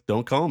otherwise,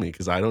 don't call me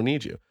because I don't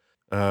need you.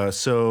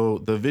 So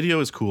the video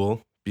is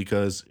cool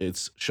because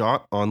it's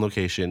shot on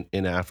location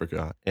in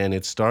Africa, and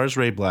it stars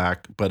Ray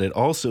Black, but it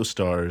also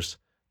stars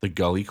the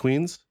Gully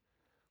Queens,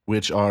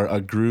 which are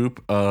a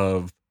group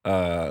of,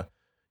 so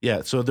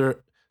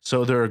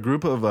they're a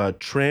group of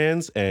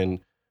trans and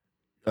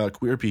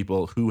queer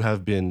people who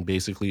have been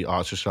basically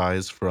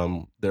ostracized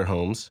from their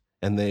homes,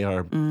 and they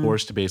are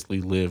forced to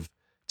basically live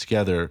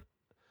together,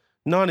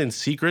 not in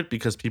secret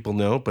because people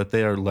know, but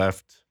they are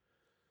left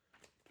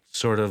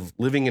sort of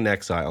living in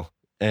exile.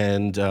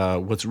 And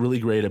what's really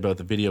great about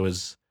the video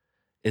is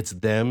it's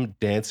them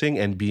dancing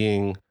and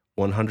being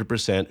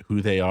 100%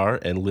 who they are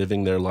and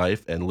living their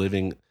life and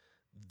living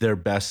their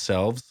best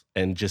selves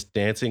and just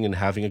dancing and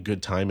having a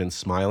good time and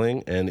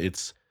smiling. And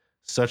it's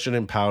such an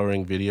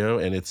empowering video,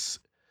 and it's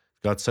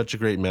got such a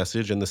great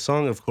message. And the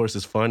song, of course,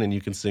 is fun and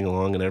you can sing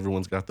along, and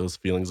everyone's got those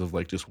feelings of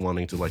like just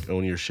wanting to like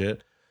own your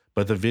shit.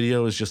 But the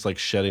video is just like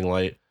shedding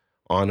light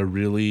on a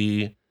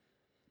really,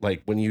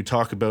 like, when you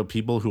talk about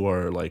people who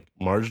are like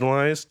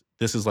marginalized,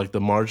 this is like the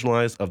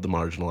marginalized of the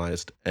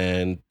marginalized.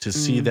 And to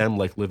see them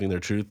like living their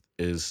truth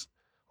is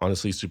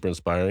honestly super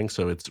inspiring.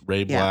 So it's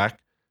Ray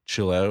Black,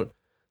 Chill Out,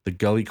 the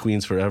Gully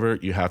Queens Forever.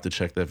 You have to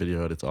check that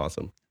video out. It's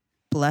awesome.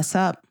 Bless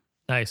up.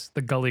 Nice.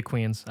 The Gully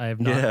Queens. I have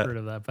not heard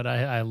of that, but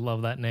I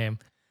love that name.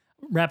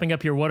 Wrapping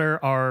up here, what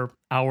are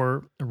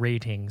our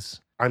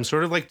ratings? I'm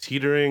sort of like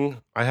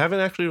teetering. I haven't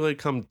actually really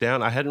come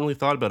down. I hadn't really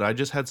thought about it. I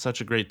just had such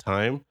a great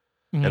time.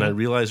 And I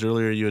realized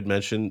earlier you had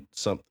mentioned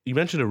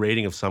a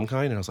rating of some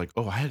kind, and I was like,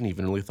 oh, I hadn't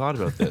even really thought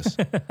about this.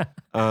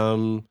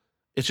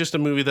 It's just a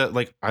movie that,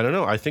 like, I don't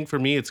know. I think for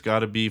me, it's got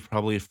to be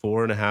probably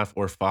 4.5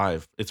 or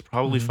 5. It's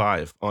probably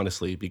 5,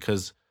 honestly,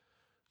 because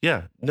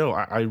I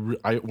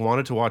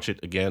wanted to watch it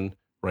again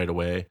right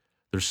away.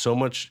 There's so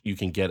much you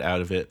can get out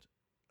of it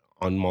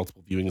on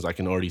multiple viewings, I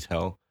can already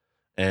tell.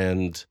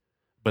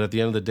 But at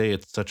the end of the day,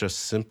 it's such a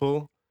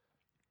simple,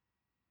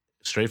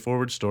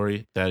 straightforward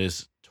story that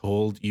is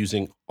told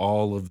using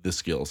all of the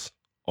skills,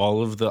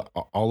 all of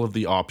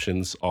the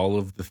options, all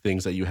of the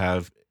things that you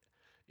have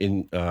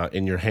in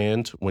your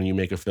hand when you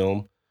make a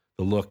film.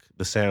 the look,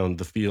 the sound,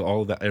 the feel,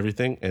 all of that,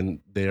 everything, and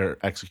they're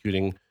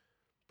executing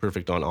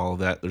perfect on all of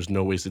that. There's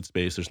no wasted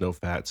space. There's no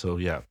fat. So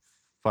yeah,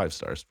 5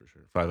 stars for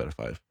sure. 5 out of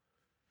 5.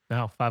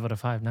 No, 5 out of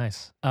 5.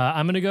 Nice.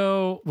 I'm going to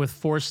go with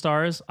 4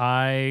 stars.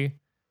 I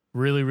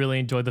really, really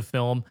enjoyed the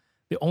film.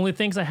 The only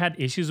things I had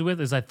issues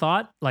with is I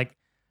thought, like,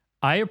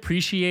 I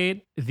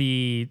appreciate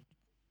the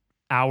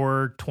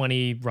hour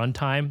 20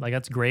 runtime. Like,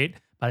 that's great.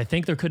 But I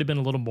think there could have been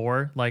a little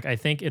more. Like, I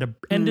think it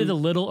ended a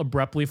little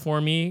abruptly for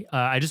me.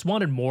 I just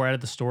wanted more out of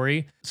the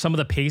story. Some of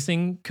the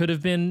pacing could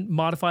have been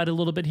modified a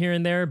little bit here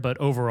and there. But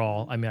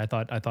overall, I mean, I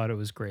thought it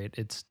was great.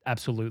 It's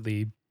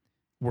absolutely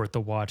worth the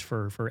watch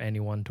for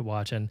anyone to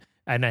watch. And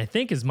I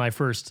think is my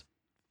first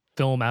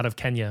film out of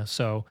Kenya.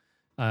 So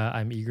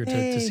I'm eager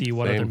to see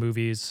what other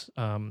movies,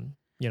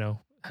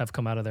 have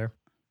come out of there.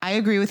 I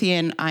agree with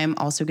Ian. I'm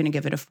also going to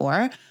give it a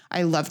 4.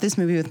 I love this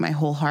movie with my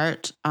whole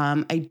heart.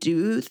 I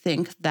do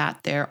think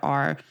that there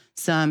are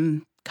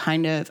some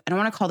kind of, I don't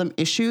want to call them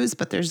issues,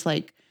 but there's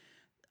like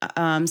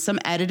some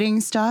editing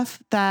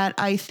stuff that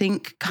I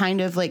think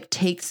kind of like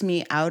takes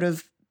me out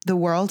of the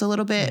world a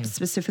little bit,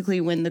 specifically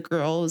when the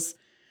girls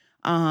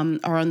are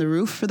on the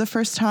roof for the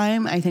first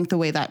time. I think the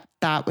way that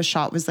was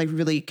shot was like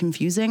really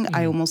confusing.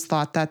 I almost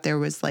thought that there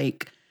was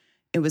like,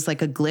 it was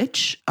like a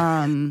glitch.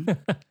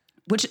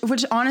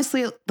 Which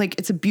honestly, like,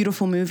 it's a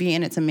beautiful movie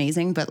and it's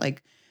amazing, but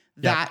like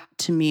that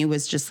to me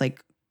was just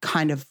like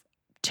kind of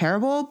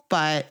terrible.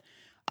 But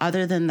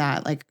other than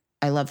that, like,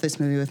 I love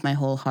this movie with my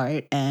whole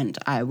heart and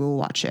I will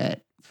watch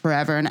it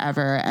forever and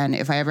ever. And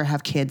if I ever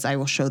have kids, I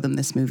will show them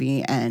this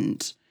movie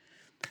and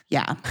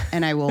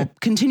and I will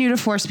continue to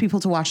force people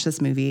to watch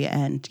this movie.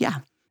 And yeah,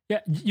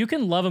 you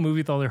can love a movie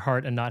with all your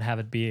heart and not have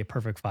it be a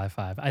perfect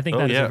 5/5. I think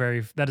that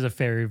is a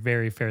very,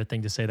 very fair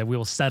thing to say that we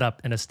will set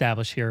up and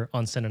establish here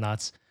on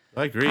Cinenauts.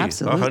 I agree.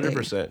 Absolutely.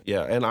 100%.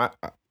 Yeah. And I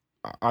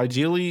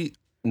ideally,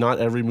 not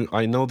every movie,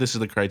 I know this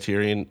is the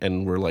criterion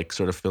and we're like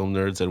sort of film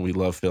nerds and we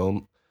love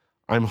film.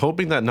 I'm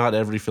hoping that not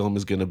every film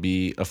is going to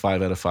be a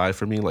 5 out of 5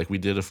 for me. Like we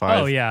did a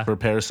 5 for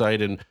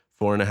Parasite and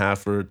 4.5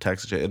 for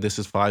Texas. And this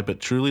is 5, but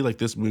truly like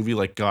this movie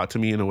like got to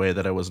me in a way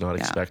that I was not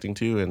expecting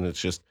to. And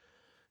it's just,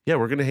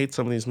 we're going to hate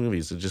some of these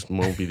movies. It just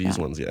won't be these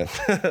ones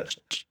yet.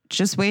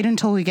 Just wait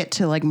until we get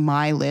to like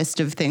my list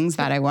of things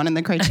that I want in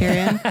the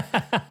criterion.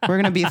 We're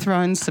going to be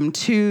throwing some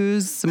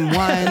 2s, some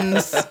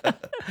 1s.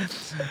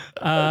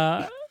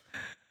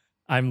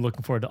 I'm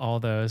looking forward to all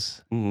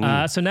those.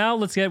 So now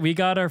we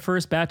got our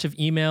first batch of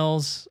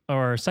emails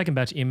or second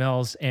batch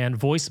emails and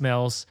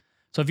voicemails.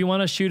 So if you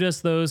want to shoot us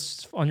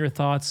those on your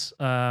thoughts,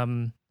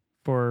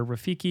 for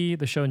Rafiki,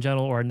 the show in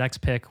general, or our next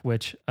pick,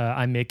 which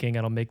I'm making,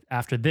 and I'll make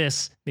after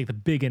this, make the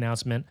big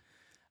announcement.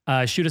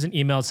 Shoot us an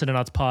email at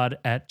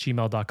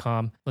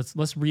cinenautspod@gmail.com.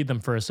 Let's read them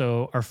first.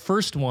 So our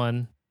first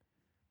one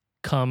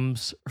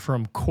comes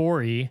from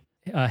Corey.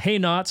 Hey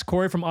Knots,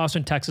 Corey from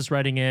Austin, Texas,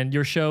 writing in.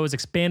 Your show has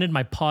expanded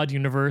my pod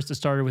universe. It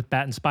started with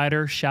Bat and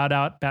Spider. Shout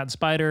out Bat and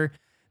Spider.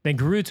 Then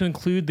grew to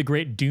include the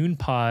great Dune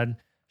pod.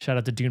 Shout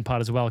out to Dune pod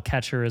as well.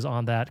 Catcher is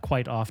on that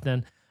quite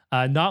often.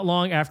 Not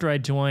long after I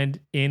joined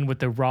in with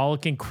the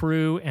Rollicking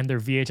crew and their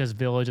VHS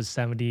Village at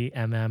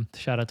 70mm.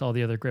 Shout out to all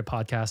the other great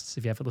podcasts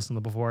if you haven't listened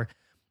to them before.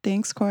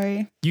 Thanks,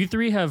 Corey. You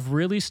three have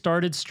really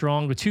started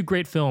strong with 2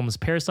 great films.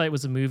 Parasite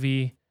was a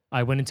movie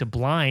I went into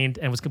blind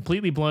and was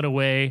completely blown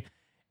away.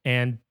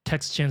 And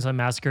Texas Chainsaw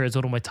Massacre is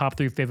one of my top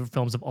 3 favorite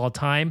films of all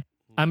time.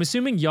 I'm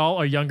assuming y'all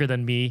are younger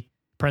than me.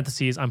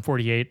 Parentheses, I'm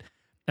 48.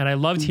 And I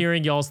loved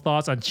hearing y'all's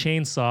thoughts on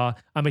Chainsaw.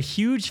 I'm a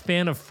huge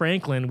fan of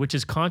Franklin, which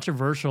is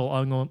controversial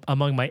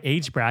among my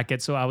age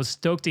bracket. So I was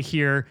stoked to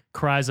hear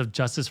cries of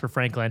justice for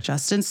Franklin.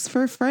 Justice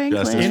for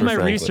Franklin. In my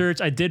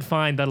research, I did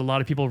find that a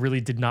lot of people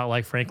really did not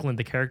like Franklin,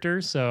 the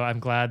character. So I'm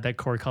glad that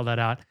Corey called that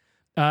out.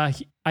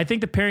 I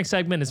think the pairing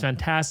segment is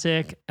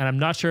fantastic, and I'm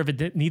not sure if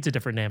it needs a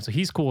different name. So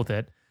he's cool with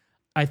it.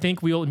 I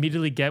think we'll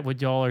immediately get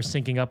what y'all are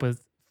syncing up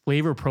with.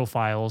 Flavor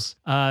profiles.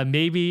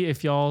 Maybe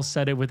if y'all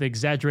said it with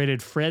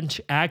exaggerated French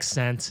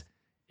accent,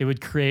 it would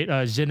create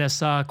a je ne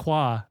sais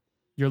quoi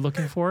you're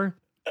looking for.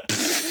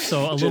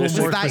 So a little more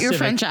specific. Is that your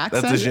French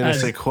accent? That's a je ne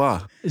sais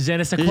quoi. Je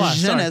ne sais quoi.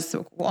 Je ne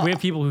sais quoi. We have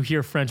people who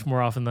hear French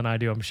more often than I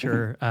do, I'm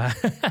sure.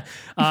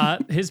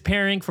 His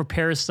pairing for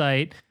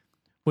Parasite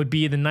would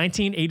be the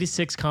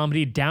 1986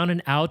 comedy Down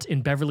and Out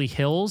in Beverly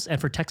Hills. And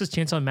for Texas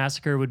Chainsaw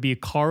Massacre would be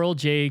Carl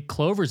J.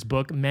 Clover's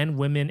book, Men,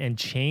 Women, and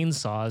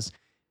Chainsaws.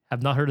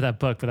 I've not heard of that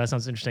book, but that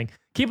sounds interesting.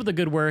 Keep up the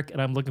good work, and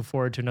I'm looking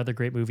forward to another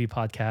great movie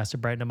podcast to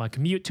brighten up my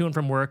commute to and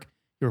from work.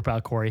 Your pal,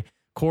 Corey.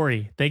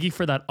 Corey, thank you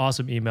for that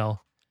awesome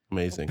email.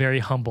 Amazing. Very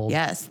humbled.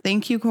 Yes,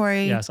 thank you,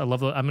 Corey. Yes, I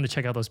love it. I'm going to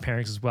check out those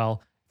pairings as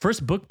well.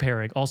 First book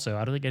pairing also.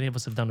 I don't think any of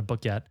us have done a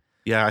book yet.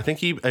 Yeah, I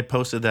think I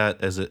posted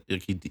that as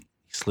he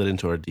slid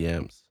into our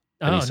DMs.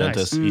 And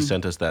he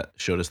sent us that,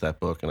 showed us that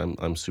book, and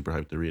I'm super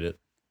hyped to read it.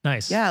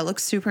 Nice. Yeah, it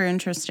looks super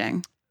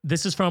interesting.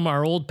 This is from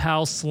our old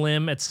pal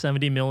Slim at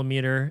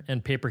 70mm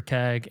and Paper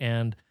Keg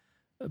and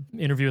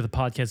interview with the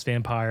podcast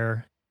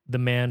Vampire, the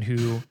man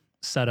who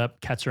set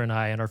up Ketzer and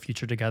I and our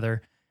future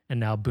together. and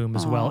now Boom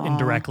as well,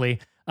 indirectly.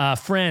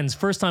 Friends,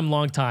 first time,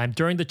 long time.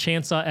 During the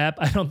Chainsaw ep,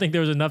 I don't think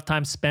there was enough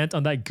time spent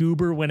on that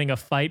goober winning a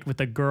fight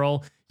with a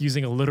girl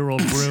using a literal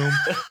broom.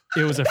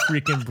 It was a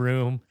freaking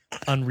broom.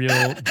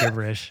 Unreal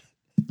gibberish.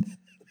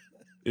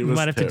 It was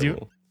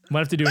terrible. Might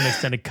have to do an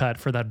extended cut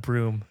for that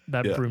broom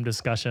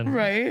discussion.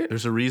 Right.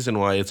 There's a reason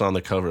why it's on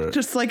the cover.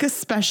 Just like a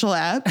special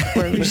app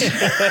where we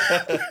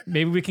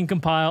Maybe we can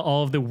compile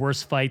all of the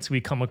worst fights we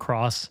come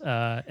across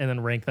and then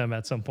rank them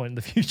at some point in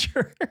the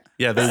future.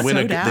 Yeah, they win.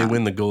 So They down.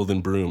 win the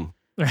golden broom.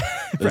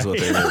 That's what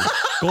they win.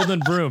 Golden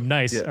broom.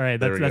 Nice. Yeah, All right.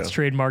 there we That's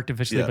go. trademarked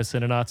officially Yeah. by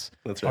Cinenauts.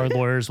 That's Our right.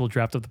 lawyers will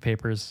draft up the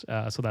papers.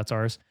 So that's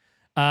ours.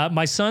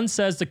 My son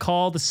says to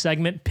call the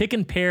segment Pick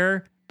and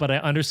Pair, but I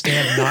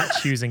understand not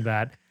choosing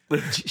that.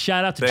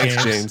 Shout out to Thanks,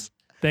 James. James.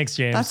 Thanks,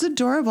 James. That's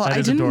adorable. That I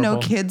is didn't know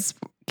adorable.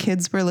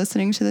 kids were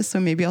listening to this, so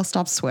maybe I'll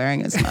stop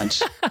swearing as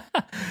much.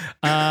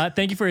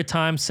 Thank you for your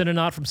time.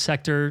 Cinenaut from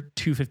Sector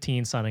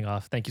 215 signing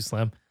off. Thank you,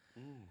 Slim.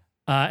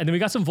 And then we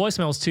got some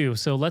voicemails too.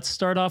 So let's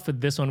start off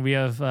with this one. We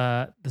have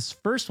this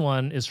first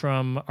one is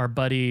from our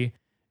buddy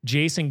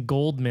Jason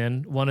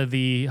Goldman, one of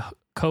the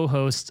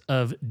co-hosts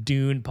of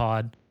Dune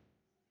Pod.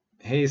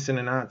 Hey,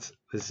 Cinenauts.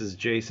 This is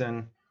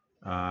Jason.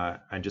 I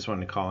just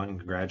wanted to call in and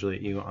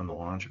congratulate you on the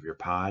launch of your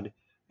pod. I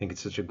think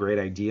it's such a great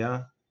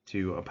idea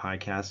to a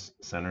podcast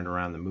centered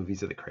around the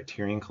movies of the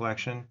Criterion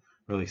Collection.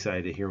 Really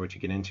excited to hear what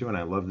you get into, and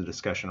I love the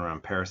discussion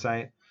around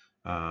Parasite.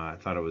 I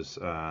thought I was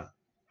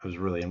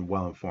really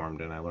well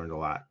informed, and I learned a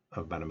lot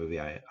about a movie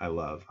I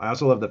love. I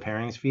also love the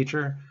pairings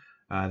feature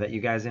that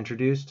you guys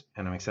introduced,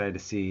 and I'm excited to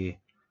see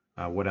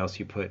what else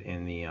you put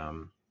in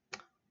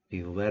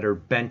the letter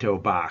bento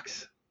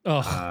box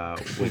Oh,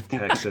 with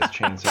Texas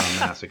Chainsaw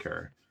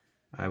Massacre.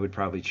 I would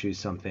probably choose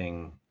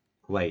something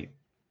light,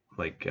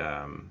 like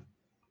I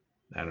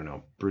don't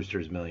know,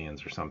 Brewster's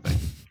Millions or something.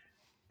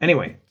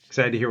 Anyway,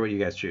 excited to hear what you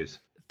guys choose.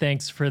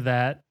 thanks for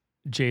that,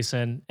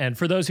 Jason. And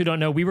for those who don't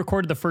know, we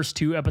recorded the first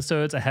 2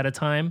 episodes ahead of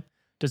time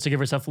just to give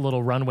ourselves a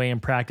little runway and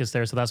practice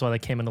there. So that's why they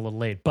came in a little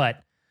late.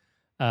 But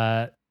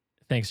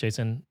thanks,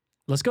 Jason.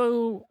 Let's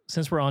go,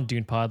 since we're on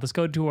Dune Pod, let's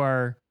go to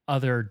our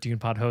other Dune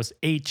Pod host,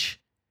 H.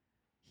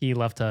 He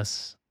left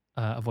us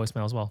a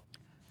voicemail as well.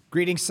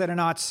 Greetings,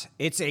 Cinenauts.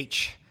 It's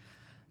H.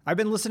 I've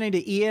been listening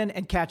to Ian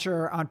and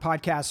Catcher on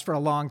podcasts for a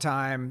long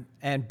time,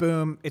 and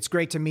Boom, it's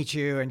great to meet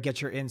you and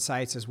get your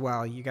insights as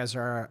well. You guys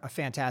are a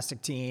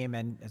fantastic team,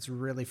 and it's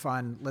really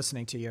fun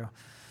listening to you.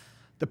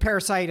 The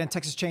Parasite and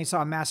Texas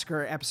Chainsaw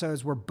Massacre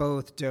episodes were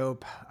both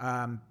dope.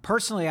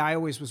 Personally, I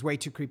always was way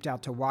too creeped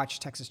out to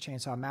watch Texas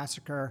Chainsaw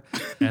Massacre.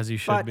 As you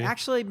should But be.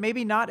 actually,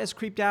 maybe not as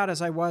creeped out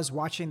as I was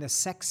watching the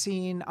sex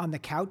scene on the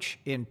couch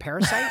in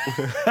Parasite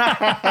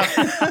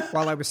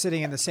while I was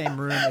sitting in the same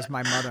room as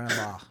my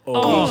mother-in-law.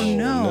 Oh,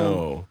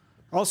 no.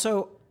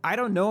 Also, I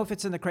don't know if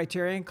it's in the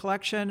Criterion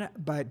Collection,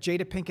 but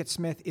Jada Pinkett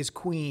Smith is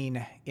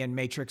Queen in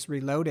Matrix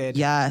Reloaded.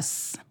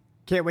 Yes.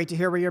 Can't wait to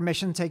hear where your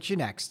mission takes you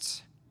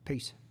next.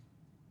 Peace.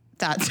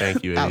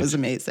 Thank you, That H. was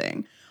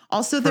amazing.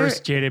 Also, there.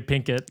 First Jada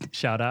Pinkett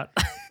shout out.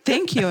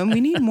 Thank you, and we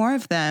need more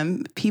of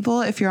them. People,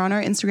 if you're on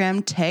our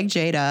Instagram, tag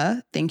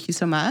Jada. Thank you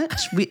so much.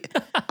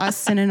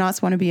 Us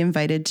Cinenauts want to be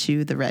invited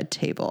to the red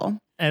table.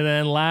 And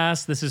then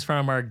last, this is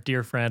from our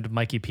dear friend,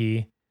 Mikey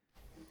P.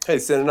 Hey,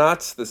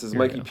 Cinenauts, this is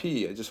Here we Mikey go.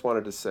 P. I just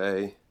wanted to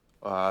say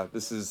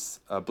this is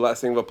a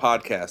blessing of a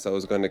podcast. I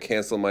was going to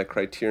cancel my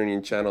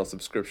Criterion Channel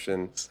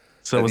subscription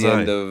So at was the I.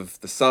 end of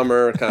the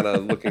summer, kind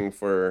of looking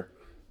for,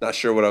 not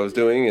sure what I was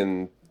doing.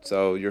 And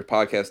so your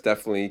podcast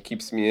definitely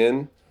keeps me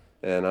in,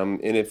 and I'm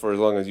in it for as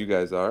long as you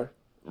guys are.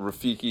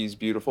 Rafiki's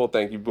beautiful.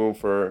 Thank you, Boom,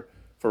 for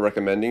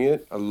recommending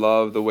it. I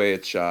love the way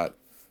it's shot.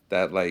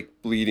 That like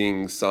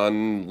bleeding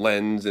sun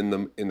lens in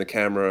the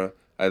camera.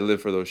 I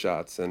live for those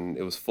shots, and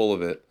it was full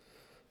of it.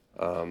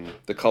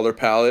 The color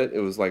palette, it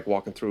was like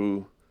walking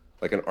through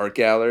like an art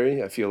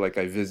gallery. I feel like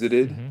I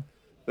visited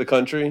the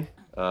country.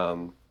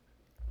 And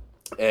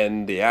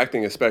the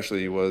acting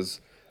especially was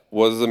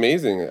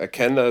amazing.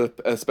 Ken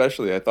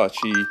especially, I thought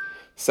she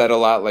said a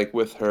lot like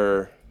with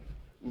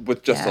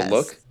just Yes. a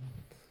look.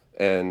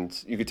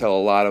 And you could tell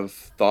a lot of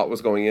thought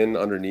was going in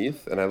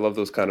underneath. And I love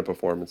those kind of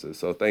performances.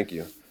 So thank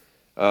you.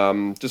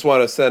 Just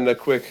want to send a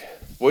quick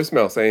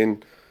voicemail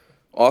saying,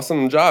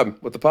 awesome job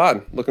with the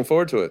pod. Looking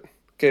forward to it.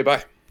 Okay,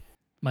 bye.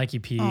 Mikey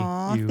P.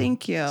 Aw,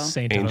 thank you.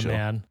 Saint of a Angel.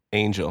 man.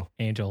 Angel.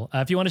 Angel.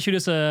 If you want to shoot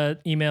us a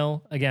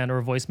email again or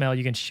a voicemail,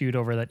 you can shoot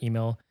over that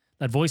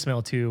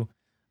voicemail to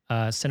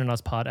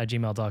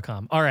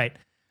cinenautspod@gmail.com. All right.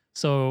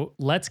 So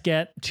let's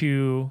get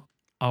to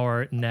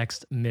our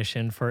next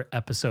mission for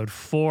episode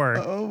 4.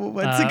 Oh,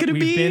 what's it going to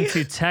be? We've been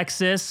to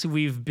Texas.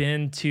 We've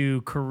been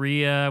to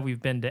Korea.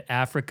 We've been to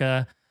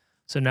Africa.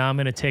 So now I'm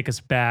going to take us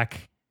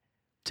back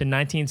to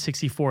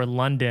 1964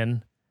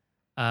 London,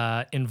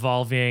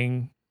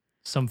 involving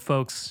some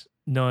folks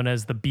known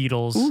as the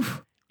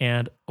Beatles,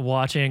 and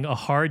watching A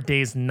Hard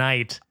Day's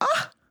Night.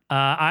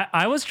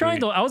 I was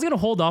trying to, I was going to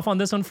hold off on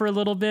this one for a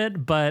little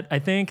bit, but I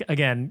think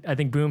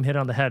Boom hit it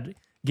on the head.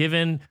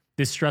 Given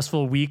the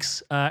stressful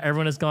weeks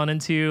everyone has gone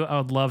into, I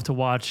would love to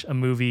watch a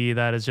movie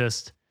that is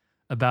just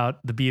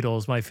about the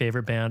Beatles, my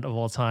favorite band of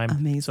all time.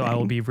 Amazing. So I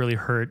will be really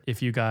hurt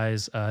if you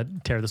guys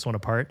tear this one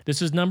apart.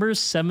 This is number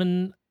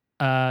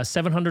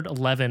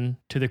 711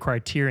 to the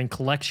Criterion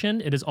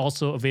Collection. It is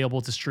also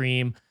available to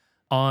stream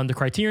on the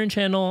Criterion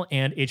Channel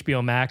and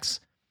HBO Max.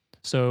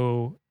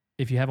 So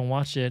if you haven't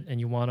watched it and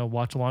you want to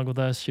watch along with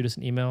us, shoot us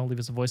an email, leave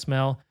us a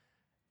voicemail.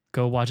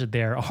 Go watch it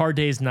there. A Hard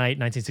Day's Night,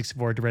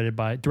 1964,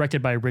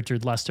 directed by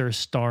Richard Lester,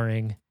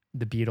 starring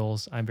the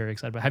Beatles. I'm very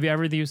excited about. Have you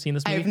ever seen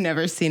this movie? I've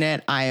never seen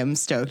it. I am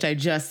stoked. I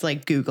just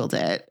Googled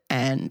it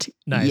and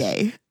Nice.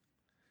 yay.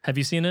 Have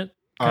you seen it?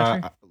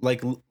 Patrick?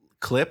 Like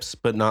clips,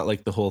 but not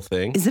like the whole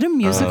thing. Is it a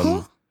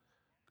musical?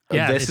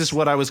 Yeah, this is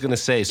what I was going to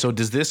say. So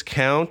does this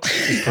count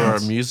for our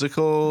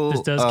musical?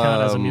 This does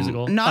count as a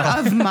musical. Not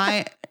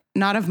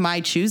of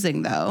my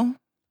choosing though.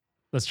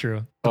 That's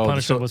true. The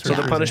punishment was for so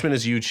the choosing. punishment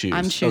is you choose.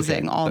 I'm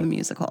choosing Okay. all the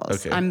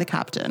musicals. Okay. I'm the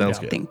captain. Sounds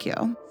good. Thank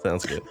you.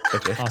 Sounds good.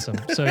 Okay. Awesome.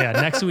 So yeah,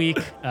 next week,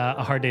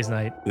 A Hard Day's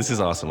Night. This is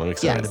awesome. I'm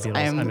excited. Yes, Beatles.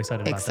 I'm I'm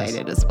excited about this.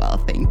 as well.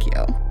 Thank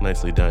you.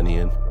 Nicely done,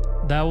 Ian.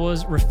 That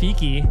was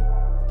Rafiki.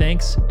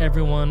 Thanks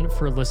everyone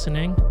for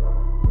listening.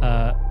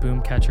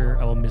 Boomcatcher,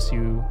 I will miss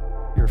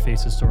your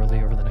faces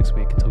sorely over the next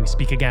week until we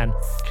speak again.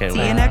 Can't See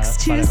wait. you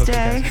next but I hope you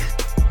Tuesday. guys-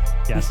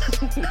 Yes.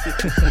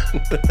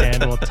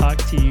 And we'll talk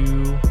to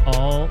you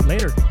all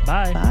later.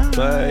 Bye. Bye.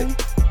 Bye.